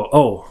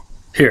 So,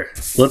 here,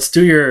 let's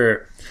do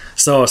your.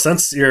 So,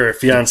 since your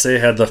fiance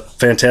had the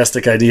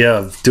fantastic idea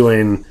of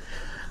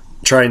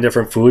trying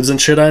different foods and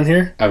shit on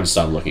here. I haven't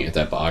stopped looking at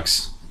that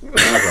box. I'm not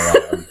gonna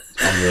lie,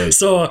 I'm really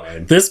So,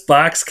 tired. this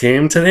box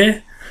came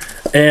today,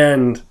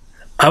 and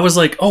I was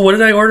like, oh, what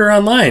did I order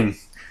online?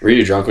 Were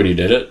you drunk when you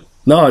did it?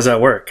 No, I was at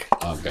work.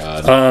 Oh,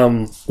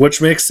 God.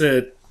 Which makes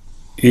it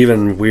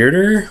even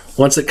weirder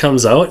once it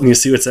comes out and you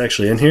see what's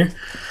actually in here.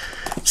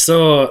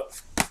 So,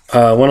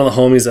 one of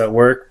the homies at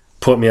work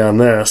put me on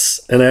this,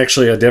 and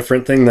actually a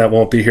different thing that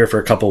won't be here for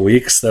a couple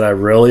weeks that I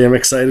really am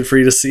excited for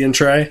you to see and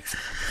try.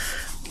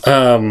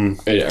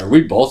 Wait, are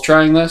we both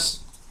trying this?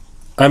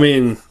 I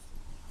mean,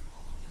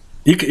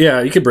 you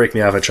could break me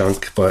off a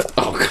chunk, but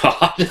Oh,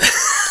 God.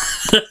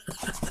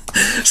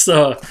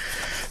 so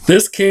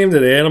this came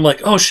today, and I'm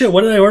like, oh shit,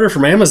 what did I order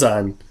from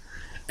Amazon?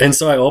 And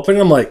so I opened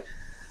it, I'm like,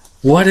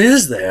 what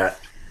is that?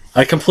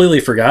 I completely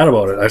forgot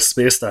about it. I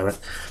spaced on it.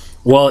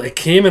 Well, it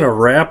came in a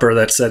wrapper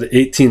that said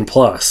 18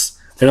 plus.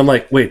 And I'm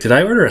like, wait, did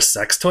I order a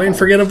sex toy and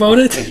forget about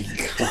it?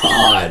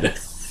 God.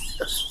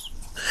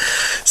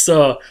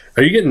 So,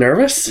 are you getting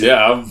nervous?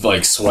 Yeah, I'm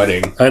like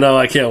sweating. I know,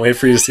 I can't wait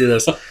for you to see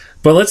this.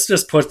 But let's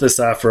just put this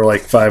off for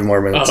like 5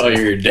 more minutes. Oh,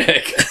 you're a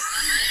dick.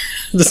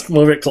 Just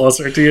move it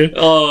closer to you.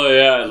 Oh,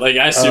 yeah. Like,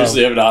 I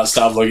seriously have not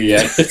stopped looking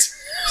at it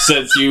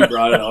since you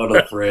brought it out of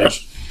the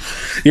fridge.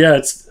 Yeah,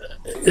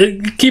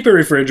 keep it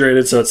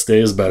refrigerated so it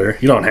stays better.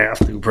 You don't have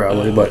to,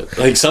 probably, but...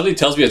 Like, something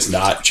tells me it's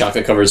not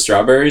chocolate-covered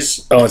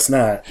strawberries. Oh, it's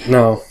not.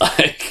 No.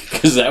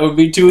 Because that would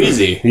be too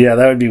easy. Yeah,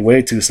 that would be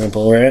way too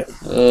simple, right?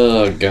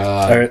 Oh,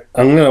 God. All right,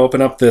 I'm going to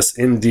open up this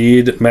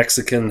Indeed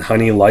Mexican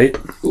Honey Light.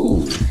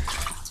 Ooh.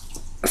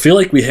 I feel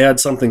like we had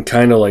something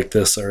kind of like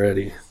this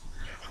already.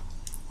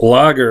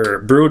 Lager,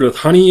 brewed with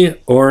honey,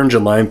 orange,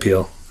 and lime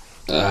peel.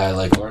 I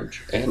like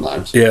orange and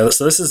limes. Yeah,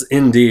 so this is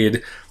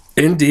Indeed.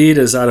 Indeed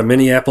is out of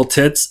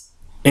Minneapolis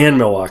and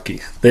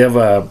Milwaukee. They have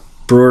a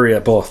brewery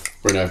at both.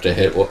 We're going to have to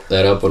hit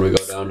that up when we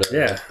go down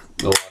to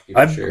Milwaukee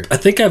for sure. I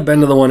think I've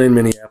been to the one in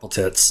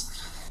Minneapolis.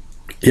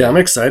 Yeah, I'm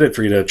excited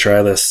for you to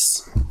try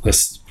this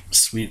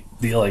sweet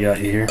deal I got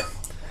you here.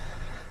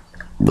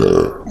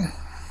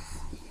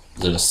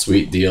 Is it a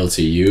sweet deal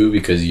to you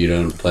because you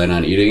don't plan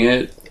on eating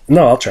it?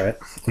 No, I'll try it.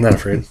 I'm not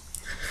afraid.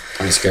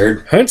 Are you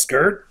scared? I'm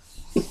scared.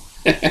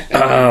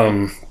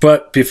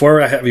 But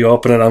before I have you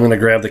open it, I'm going to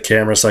grab the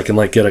camera so I can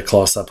get a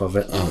close-up of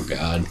it. Oh,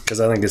 God. Because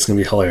I think it's going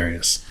to be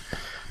hilarious.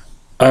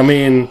 I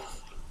mean,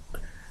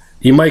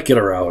 you might get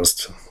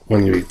aroused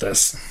when you eat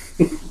this.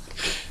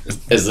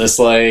 Is this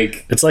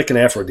like... It's like an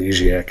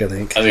aphrodisiac, I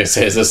think. I was going to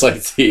say, is this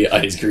like the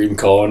ice cream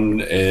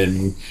cone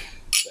in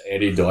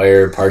Andy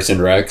Dwyer Parks and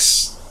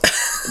Recs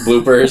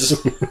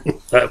bloopers?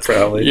 That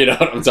probably. You know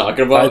what I'm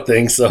talking about? I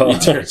think so. He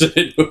turns it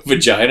into a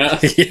vagina.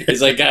 Yeah.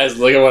 He's like, guys,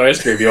 look at my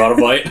ice cream. You want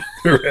a bite?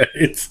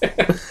 Right.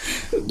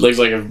 Looks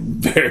like a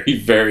very,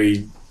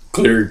 very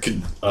clear...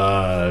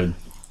 I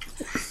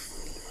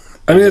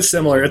mean, it's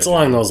similar. It's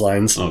along those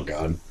lines. Oh,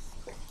 God.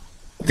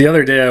 The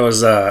other day I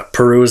was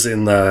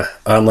perusing the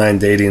online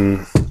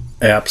dating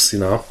apps,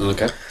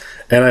 Okay.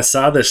 and I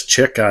saw this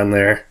chick on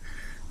there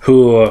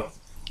who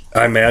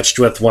I matched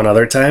with one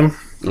other time,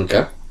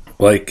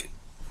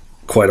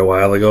 quite a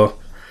while ago.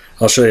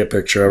 I'll show you a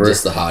picture of her.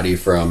 Just the hottie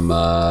from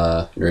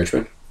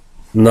Richmond?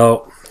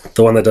 No,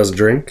 the one that doesn't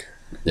drink?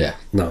 Yeah.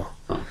 No.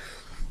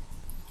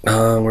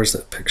 Where's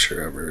that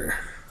picture of her?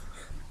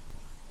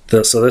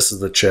 So this is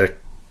the chick.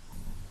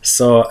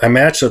 So I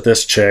matched with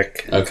this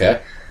chick.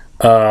 Okay.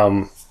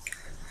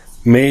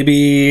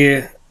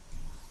 Maybe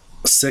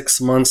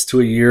 6 months to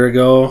a year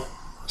ago,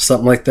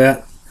 something like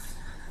that.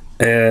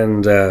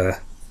 And I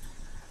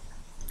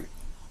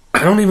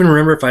don't even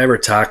remember if I ever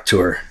talked to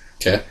her.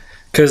 Okay.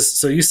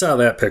 So you saw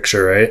that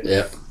picture, right?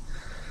 Yeah.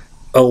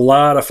 A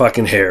lot of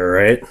fucking hair,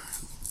 right?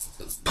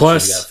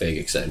 Plus, she got fake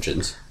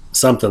extensions.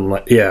 Something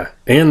like, yeah.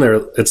 And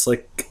it's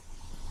like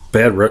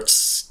bad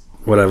roots,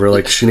 whatever.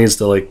 Like she needs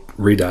to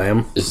re-dye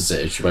them.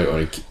 She might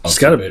want to. She's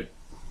got a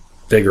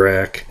big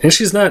rack, and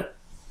she's not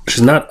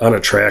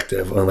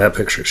unattractive on that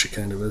picture. She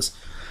kind of is,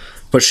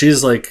 but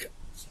she's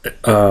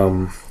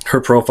her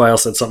profile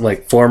said something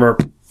like former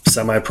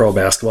semi-pro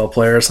basketball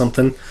player or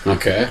something.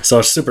 Okay.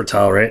 So she's super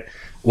tall, right?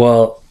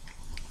 Well,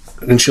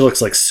 and she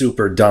looks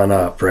super done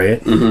up,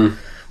 right? Mm-hmm.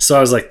 So I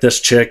was like,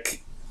 this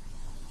chick,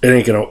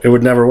 it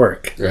would never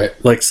work. Right.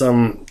 Like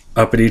some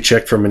uppity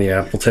chick from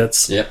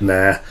Minneapolis. Yep.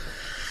 Nah.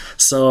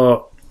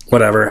 So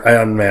whatever,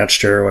 I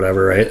unmatched her or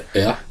whatever, right?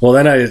 Yeah. Well,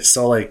 then I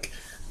saw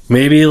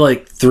maybe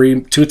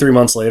 2-3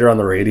 months later on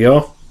the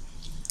radio,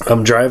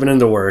 I'm driving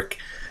into work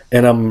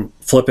and I'm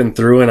flipping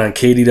through, and on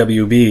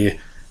KDWB,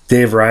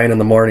 Dave Ryan in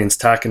the mornings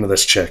talking to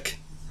this chick.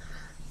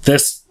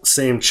 This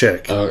same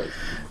chick. Oh,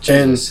 Jesus.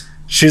 And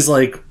she's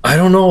like, I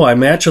don't know, I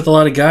match with a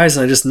lot of guys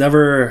and I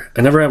never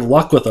have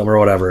luck with them or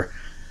whatever.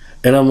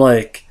 And I'm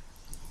like,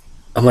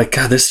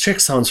 God, this chick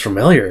sounds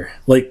familiar.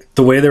 Like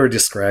the way they were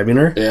describing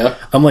her. Yeah.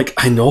 I'm like,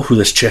 I know who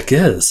this chick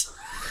is.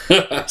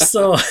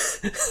 So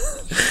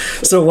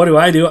what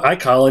do? I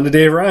call into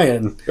Dave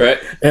Ryan. Right.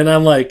 And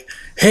I'm like,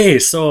 hey,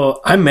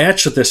 so I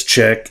matched with this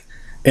chick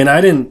and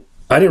I didn't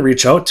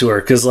reach out to her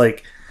because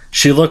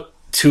she looked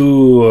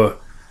too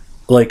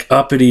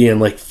uppity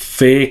and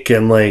fake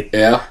and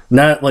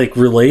not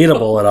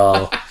relatable at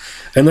all.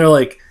 And they're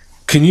like,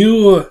 can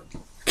you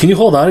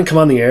hold on and come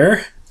on the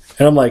air?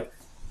 And I'm like,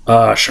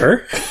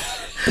 sure.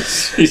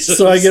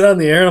 So I get on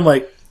the air and I'm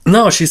like,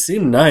 no, she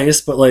seemed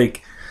nice, but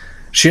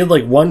she had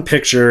one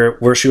picture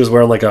where she was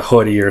wearing a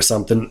hoodie or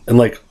something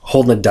and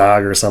holding a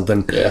dog or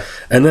something. Yeah.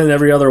 And then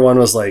every other one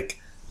was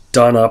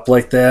done up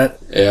like that.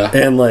 Yeah.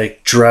 And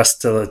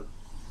dressed to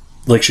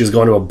she was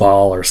going to a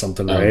ball or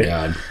something, right? Oh,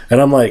 God.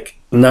 And I'm like,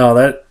 no,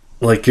 that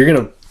you're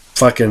gonna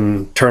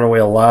fucking turn away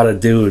a lot of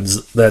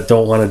dudes that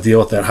don't want to deal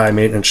with that high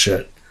maintenance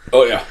shit.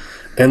 Oh yeah.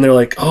 And they're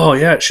like, oh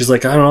yeah. She's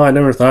like, I don't know, I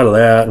never thought of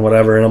that and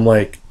whatever. And I'm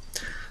like,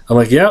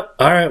 yep,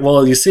 all right,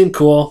 well, you seem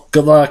cool.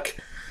 Good luck.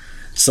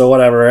 So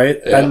whatever, right?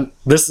 Yeah. And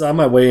this is on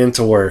my way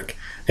into work,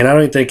 and I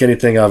don't even think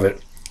anything of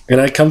it. And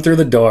I come through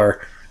the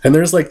door, and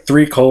there's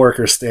 3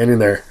 coworkers standing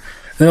there,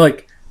 and they're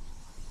like,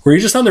 "Were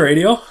you just on the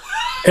radio?"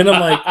 And I'm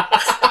like,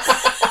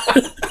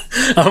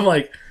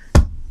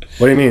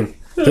 "What do you mean?"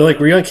 They're like,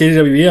 "Were you on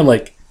KDWB?" I'm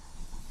like,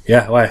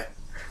 "Yeah, why?"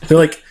 They're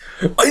like,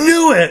 "I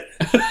knew it.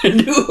 I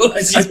knew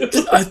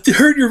it. I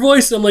heard your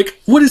voice." And I'm like,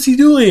 "What is he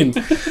doing?"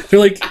 They're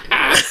like,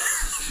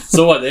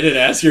 "So what? They didn't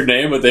ask your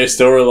name, but they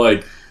still were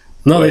like."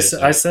 No, I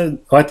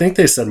think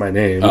they said my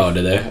name. Oh,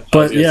 did they?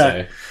 But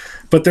yeah,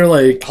 but they're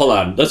like... Hold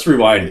on, let's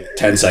rewind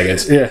 10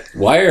 seconds. Yeah.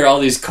 Why are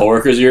all these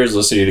coworkers of yours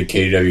listening to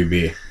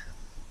KWB?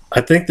 I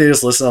think they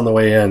just listen on the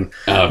way in.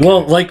 Oh, okay.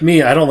 Well, like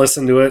me, I don't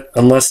listen to it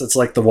unless it's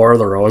the War of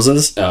the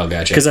Roses. Oh,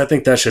 gotcha. Because I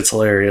think that shit's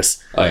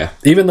hilarious. Oh, yeah.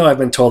 Even though I've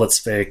been told it's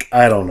fake,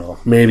 I don't know.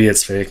 Maybe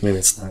it's fake, maybe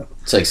it's not.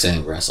 It's like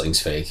saying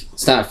wrestling's fake.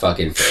 It's not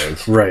fucking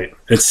fake. Right.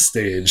 It's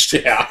staged.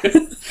 Yeah.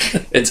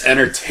 It's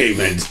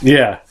entertainment.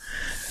 Yeah.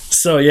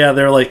 So yeah,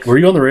 they're like, "Were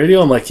you on the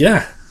radio?" I'm like,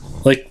 "Yeah."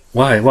 Like,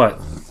 why?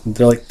 What?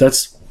 They're like,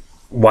 "That's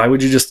why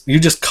would you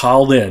just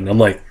called in?" I'm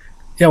like,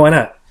 "Yeah, why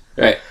not?"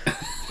 Right.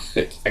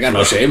 I got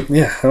no shame.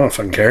 Yeah, I don't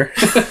fucking care.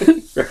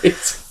 Right.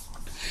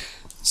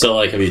 So,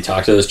 like, have you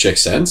talked to this chick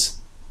since?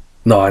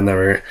 No, I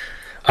never.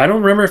 I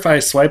don't remember if I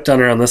swiped on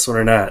her on this one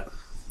or not.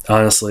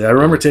 Honestly, I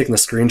remember taking a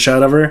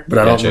screenshot of her, but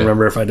I don't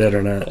remember if I did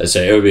or not. I'd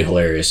say it would be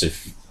hilarious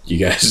if you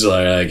guys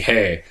are like,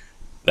 "Hey,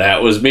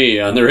 that was me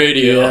on the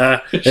radio."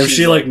 Yeah, if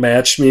she like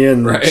matched me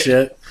and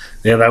shit,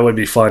 yeah, that would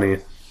be funny.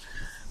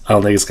 I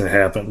don't think it's gonna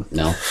happen.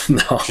 No.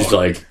 No. She's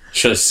like,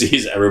 she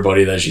sees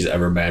everybody that she's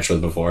ever matched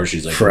with before.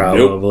 She's like,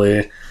 probably.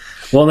 Nope.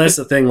 Well, and that's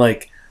the thing.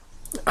 Like,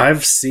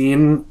 I've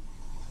seen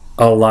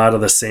a lot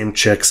of the same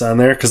chicks on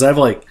there because I've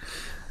like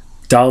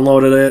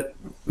downloaded it,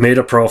 made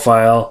a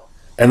profile,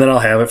 and then I'll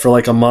have it for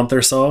like a month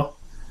or so,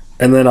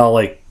 and then I'll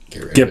like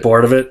get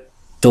bored of it,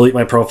 delete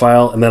my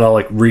profile, and then I'll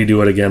like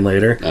redo it again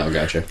later. Oh,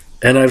 gotcha.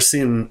 And I've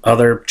seen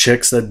other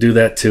chicks that do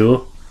that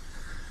too.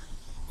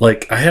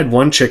 Like, I had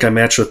one chick I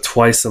matched with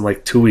twice in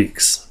like 2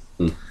 weeks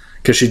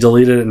because she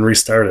deleted it and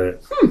restarted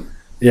it.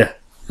 Yeah,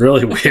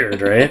 really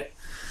weird, right?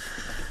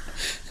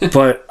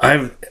 But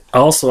I've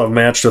also have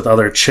matched with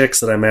other chicks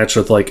that I matched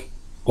with like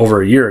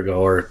over a year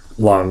ago or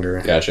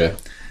longer. Gotcha.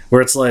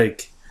 Where it's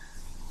like,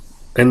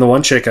 and the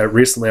one chick I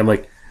recently, I'm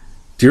like,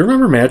 "Do you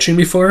remember matching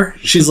before?"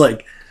 She's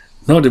like,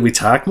 "No, did we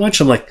talk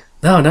much?" I'm like,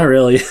 "No, not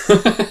really."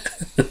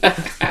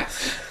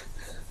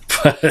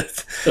 But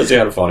that's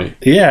kind of funny.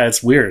 Yeah,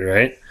 it's weird,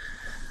 right?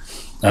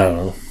 I don't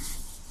know.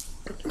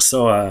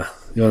 So,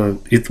 you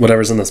want to eat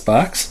whatever's in this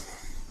box?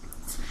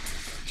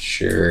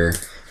 Sure.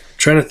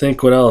 Trying to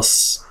think what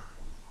else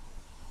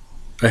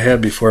I had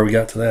before we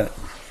got to that.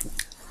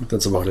 I think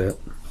that's about it.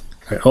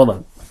 All right, hold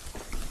on.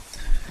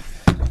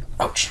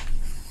 Ouch.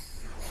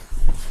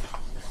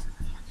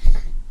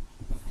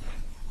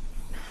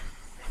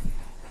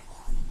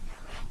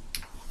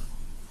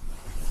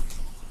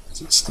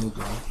 Is it still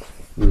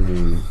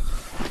going?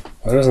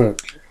 Why doesn't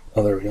it?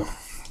 Oh, there we go.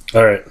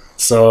 All right.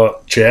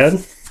 So,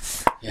 Chad,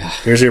 yeah,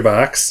 here's your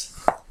box.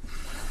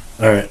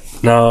 All right.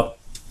 Now,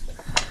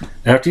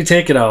 after you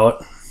take it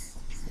out,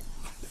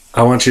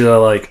 I want you to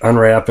like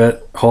unwrap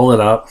it, hold it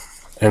up,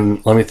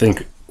 and let me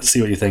see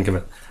what you think of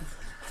it.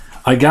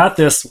 I got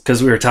this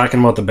because we were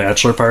talking about the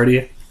bachelor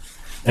party,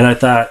 and I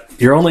thought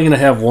you're only going to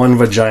have one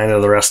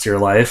vagina the rest of your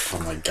life. Oh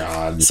my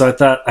god! So I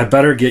thought I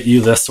better get you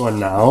this one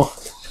now.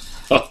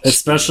 Oh,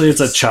 especially it's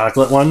a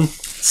chocolate one,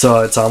 so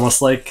it's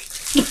almost like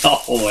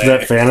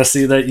that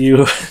fantasy that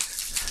you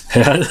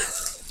had.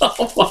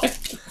 Oh my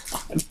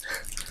god!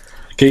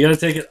 Okay, you got to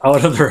take it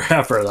out of the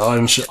wrapper though,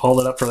 and hold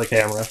it up for the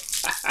camera.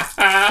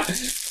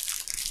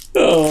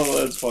 Oh,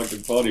 that's fucking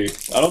funny.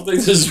 I don't think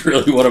this is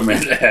really what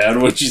Amanda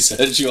had when she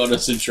said she wanted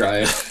us to try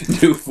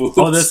new foods.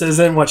 Oh, this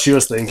isn't what she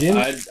was thinking?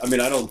 I mean,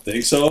 I don't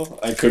think so.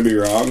 I could be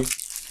wrong.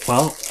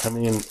 Well, I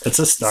mean, it's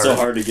a start. It's so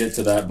hard to get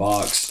to that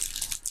box.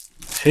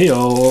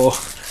 Hey-o.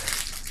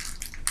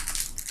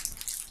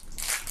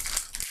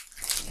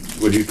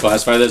 Would you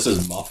classify this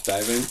as muff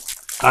diving?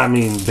 I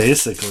mean,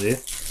 basically.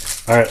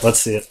 All right, let's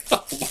see it.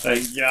 Oh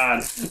my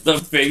god. The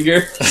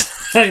finger?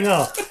 I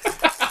know.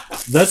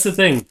 That's the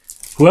thing.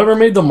 Whoever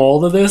made the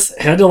mold of this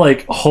had to,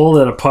 like, hold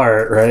it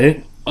apart,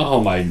 right?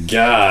 Oh my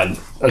god.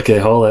 Okay,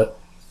 hold it.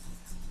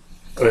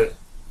 Wait.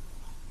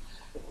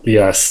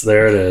 Yes,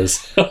 there it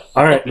is.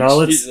 All right, now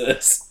let's...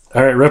 Jesus.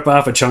 All right, rip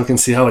off a chunk and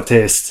see how it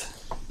tastes.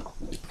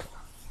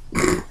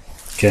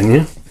 Can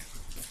you?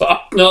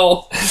 Fuck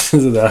no. Is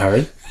it that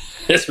hard?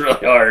 It's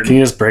really hard. Can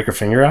you just break a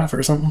finger off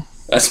or something?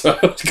 That's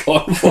what I was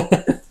going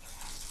for.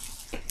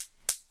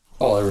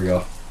 Oh, there we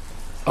go.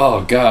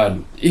 Oh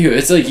god. Ew,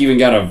 it's like even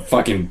got a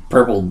fucking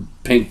purple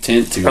pink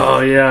tint to it.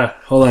 Oh yeah.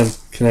 Hold on.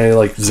 Can I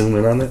like zoom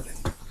in on it?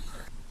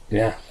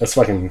 Yeah, that's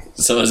fucking...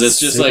 So is this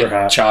just like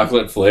hot.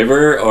 chocolate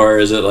flavor, or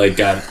is it like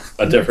got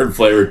a different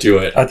flavor to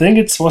it? I think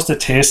it's supposed to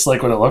taste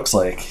like what it looks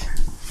like.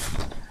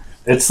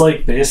 It's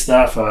like based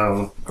off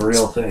a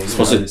real thing. It's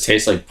supposed to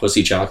taste like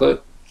pussy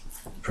chocolate?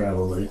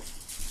 Probably.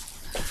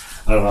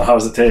 I don't know. How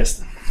does it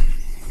taste?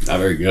 Not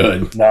very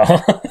good. No.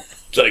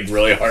 It's like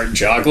really hard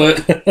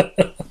chocolate.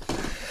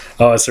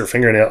 Oh, it's her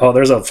fingernail. Oh,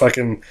 there's a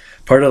fucking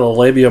part of the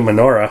labia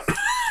minora.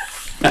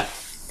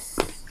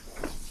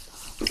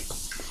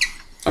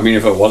 I mean,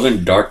 if it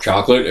wasn't dark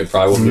chocolate, it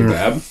probably wouldn't be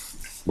bad.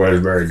 But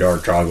it's very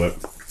dark chocolate.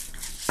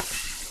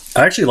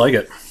 I actually like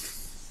it.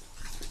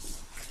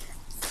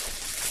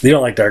 You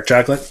don't like dark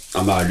chocolate?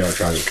 I'm not a dark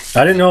chocolate.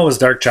 I didn't know it was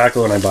dark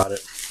chocolate when I bought it.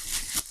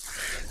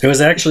 It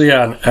was actually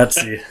on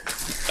Etsy.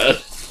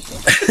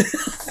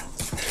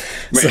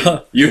 Man,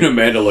 so, you and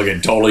Amanda look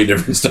at totally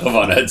different stuff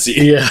on Etsy.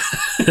 Yeah.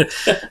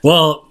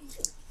 Well,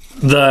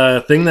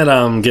 the thing that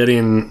I'm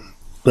getting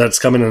that's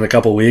coming in a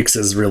couple weeks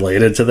is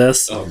related to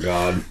this. Oh,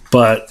 God.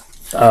 But,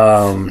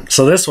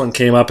 so this one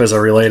came up as a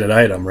related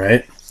item,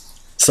 right?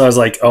 So I was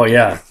like, oh,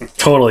 yeah,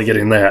 totally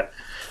getting that.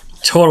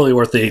 Totally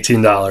worth the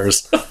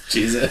 $18. Oh,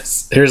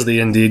 Jesus. Here's the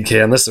Indeed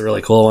can. This is a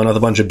really cool one with a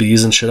bunch of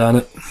bees and shit on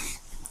it.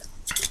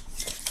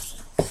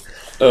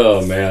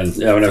 Oh, man.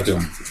 Yeah, I'm going to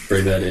have to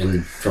bring that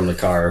in from the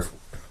car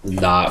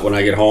not when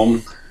I get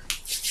home.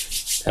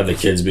 Have the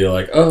kids be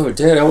like, "Oh,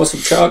 Dad, I want some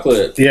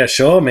chocolate." Yeah,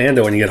 show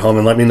Amanda when you get home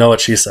and let me know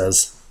what she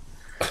says.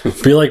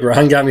 Be like,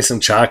 Ron got me some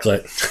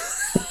chocolate.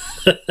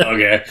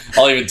 Okay,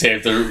 I'll even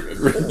tape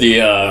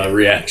the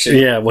reaction.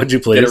 Yeah, would you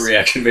please? Get a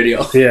reaction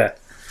video. Yeah.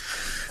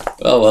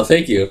 Oh, well,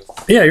 thank you.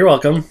 Yeah, you're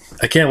welcome.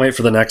 I can't wait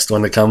for the next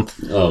one to come.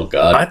 Oh,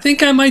 God. I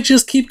think I might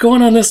just keep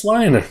going on this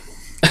line.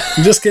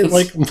 Just get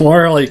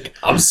more like...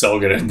 I'm so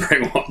going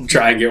to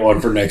try and get one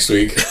for next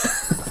week.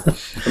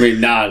 I mean,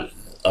 not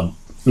a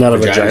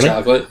vagina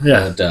chocolate.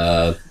 Yeah.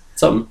 But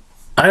something.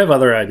 I have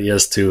other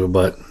ideas too,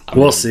 but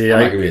we'll see.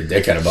 I'm not going to be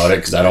a dickhead about it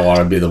because I don't want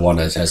to be the one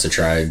that has to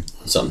try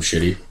something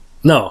shitty.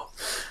 No.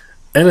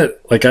 And I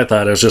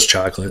thought it was just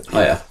chocolate.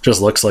 Oh, yeah.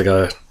 Just looks like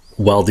a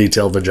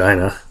well-detailed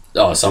vagina.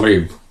 Oh,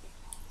 somebody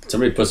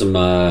put some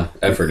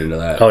effort into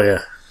that. Oh, yeah.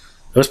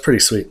 It was pretty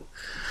sweet.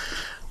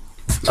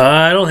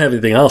 I don't have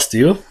anything else, do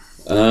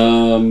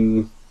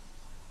you?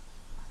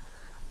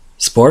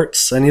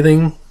 Sports?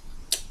 Anything?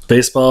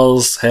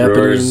 Baseball's happening.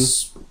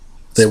 Brewers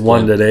They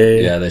won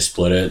today. Yeah, they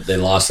split it. They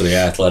lost to the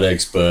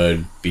Athletics, but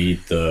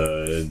beat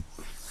the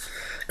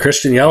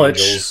Christian Yelich.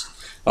 Angels.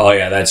 Oh,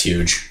 yeah, that's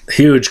huge.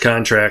 Huge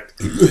contract.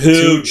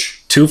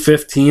 Huge.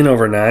 $215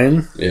 over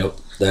 9. Yep.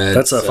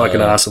 That's a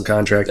fucking awesome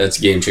contract. That's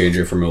a game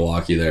changer for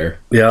Milwaukee there.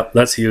 Yeah,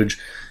 that's huge.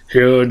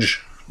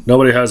 Huge.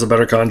 Nobody has a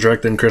better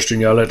contract than Christian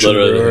Yelich.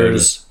 Literally.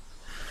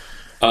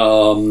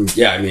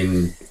 Yeah, I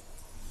mean,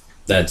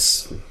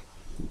 that's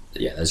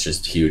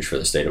just huge for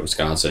the state of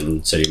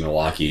Wisconsin, city of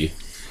Milwaukee.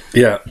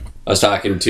 Yeah. I was talking to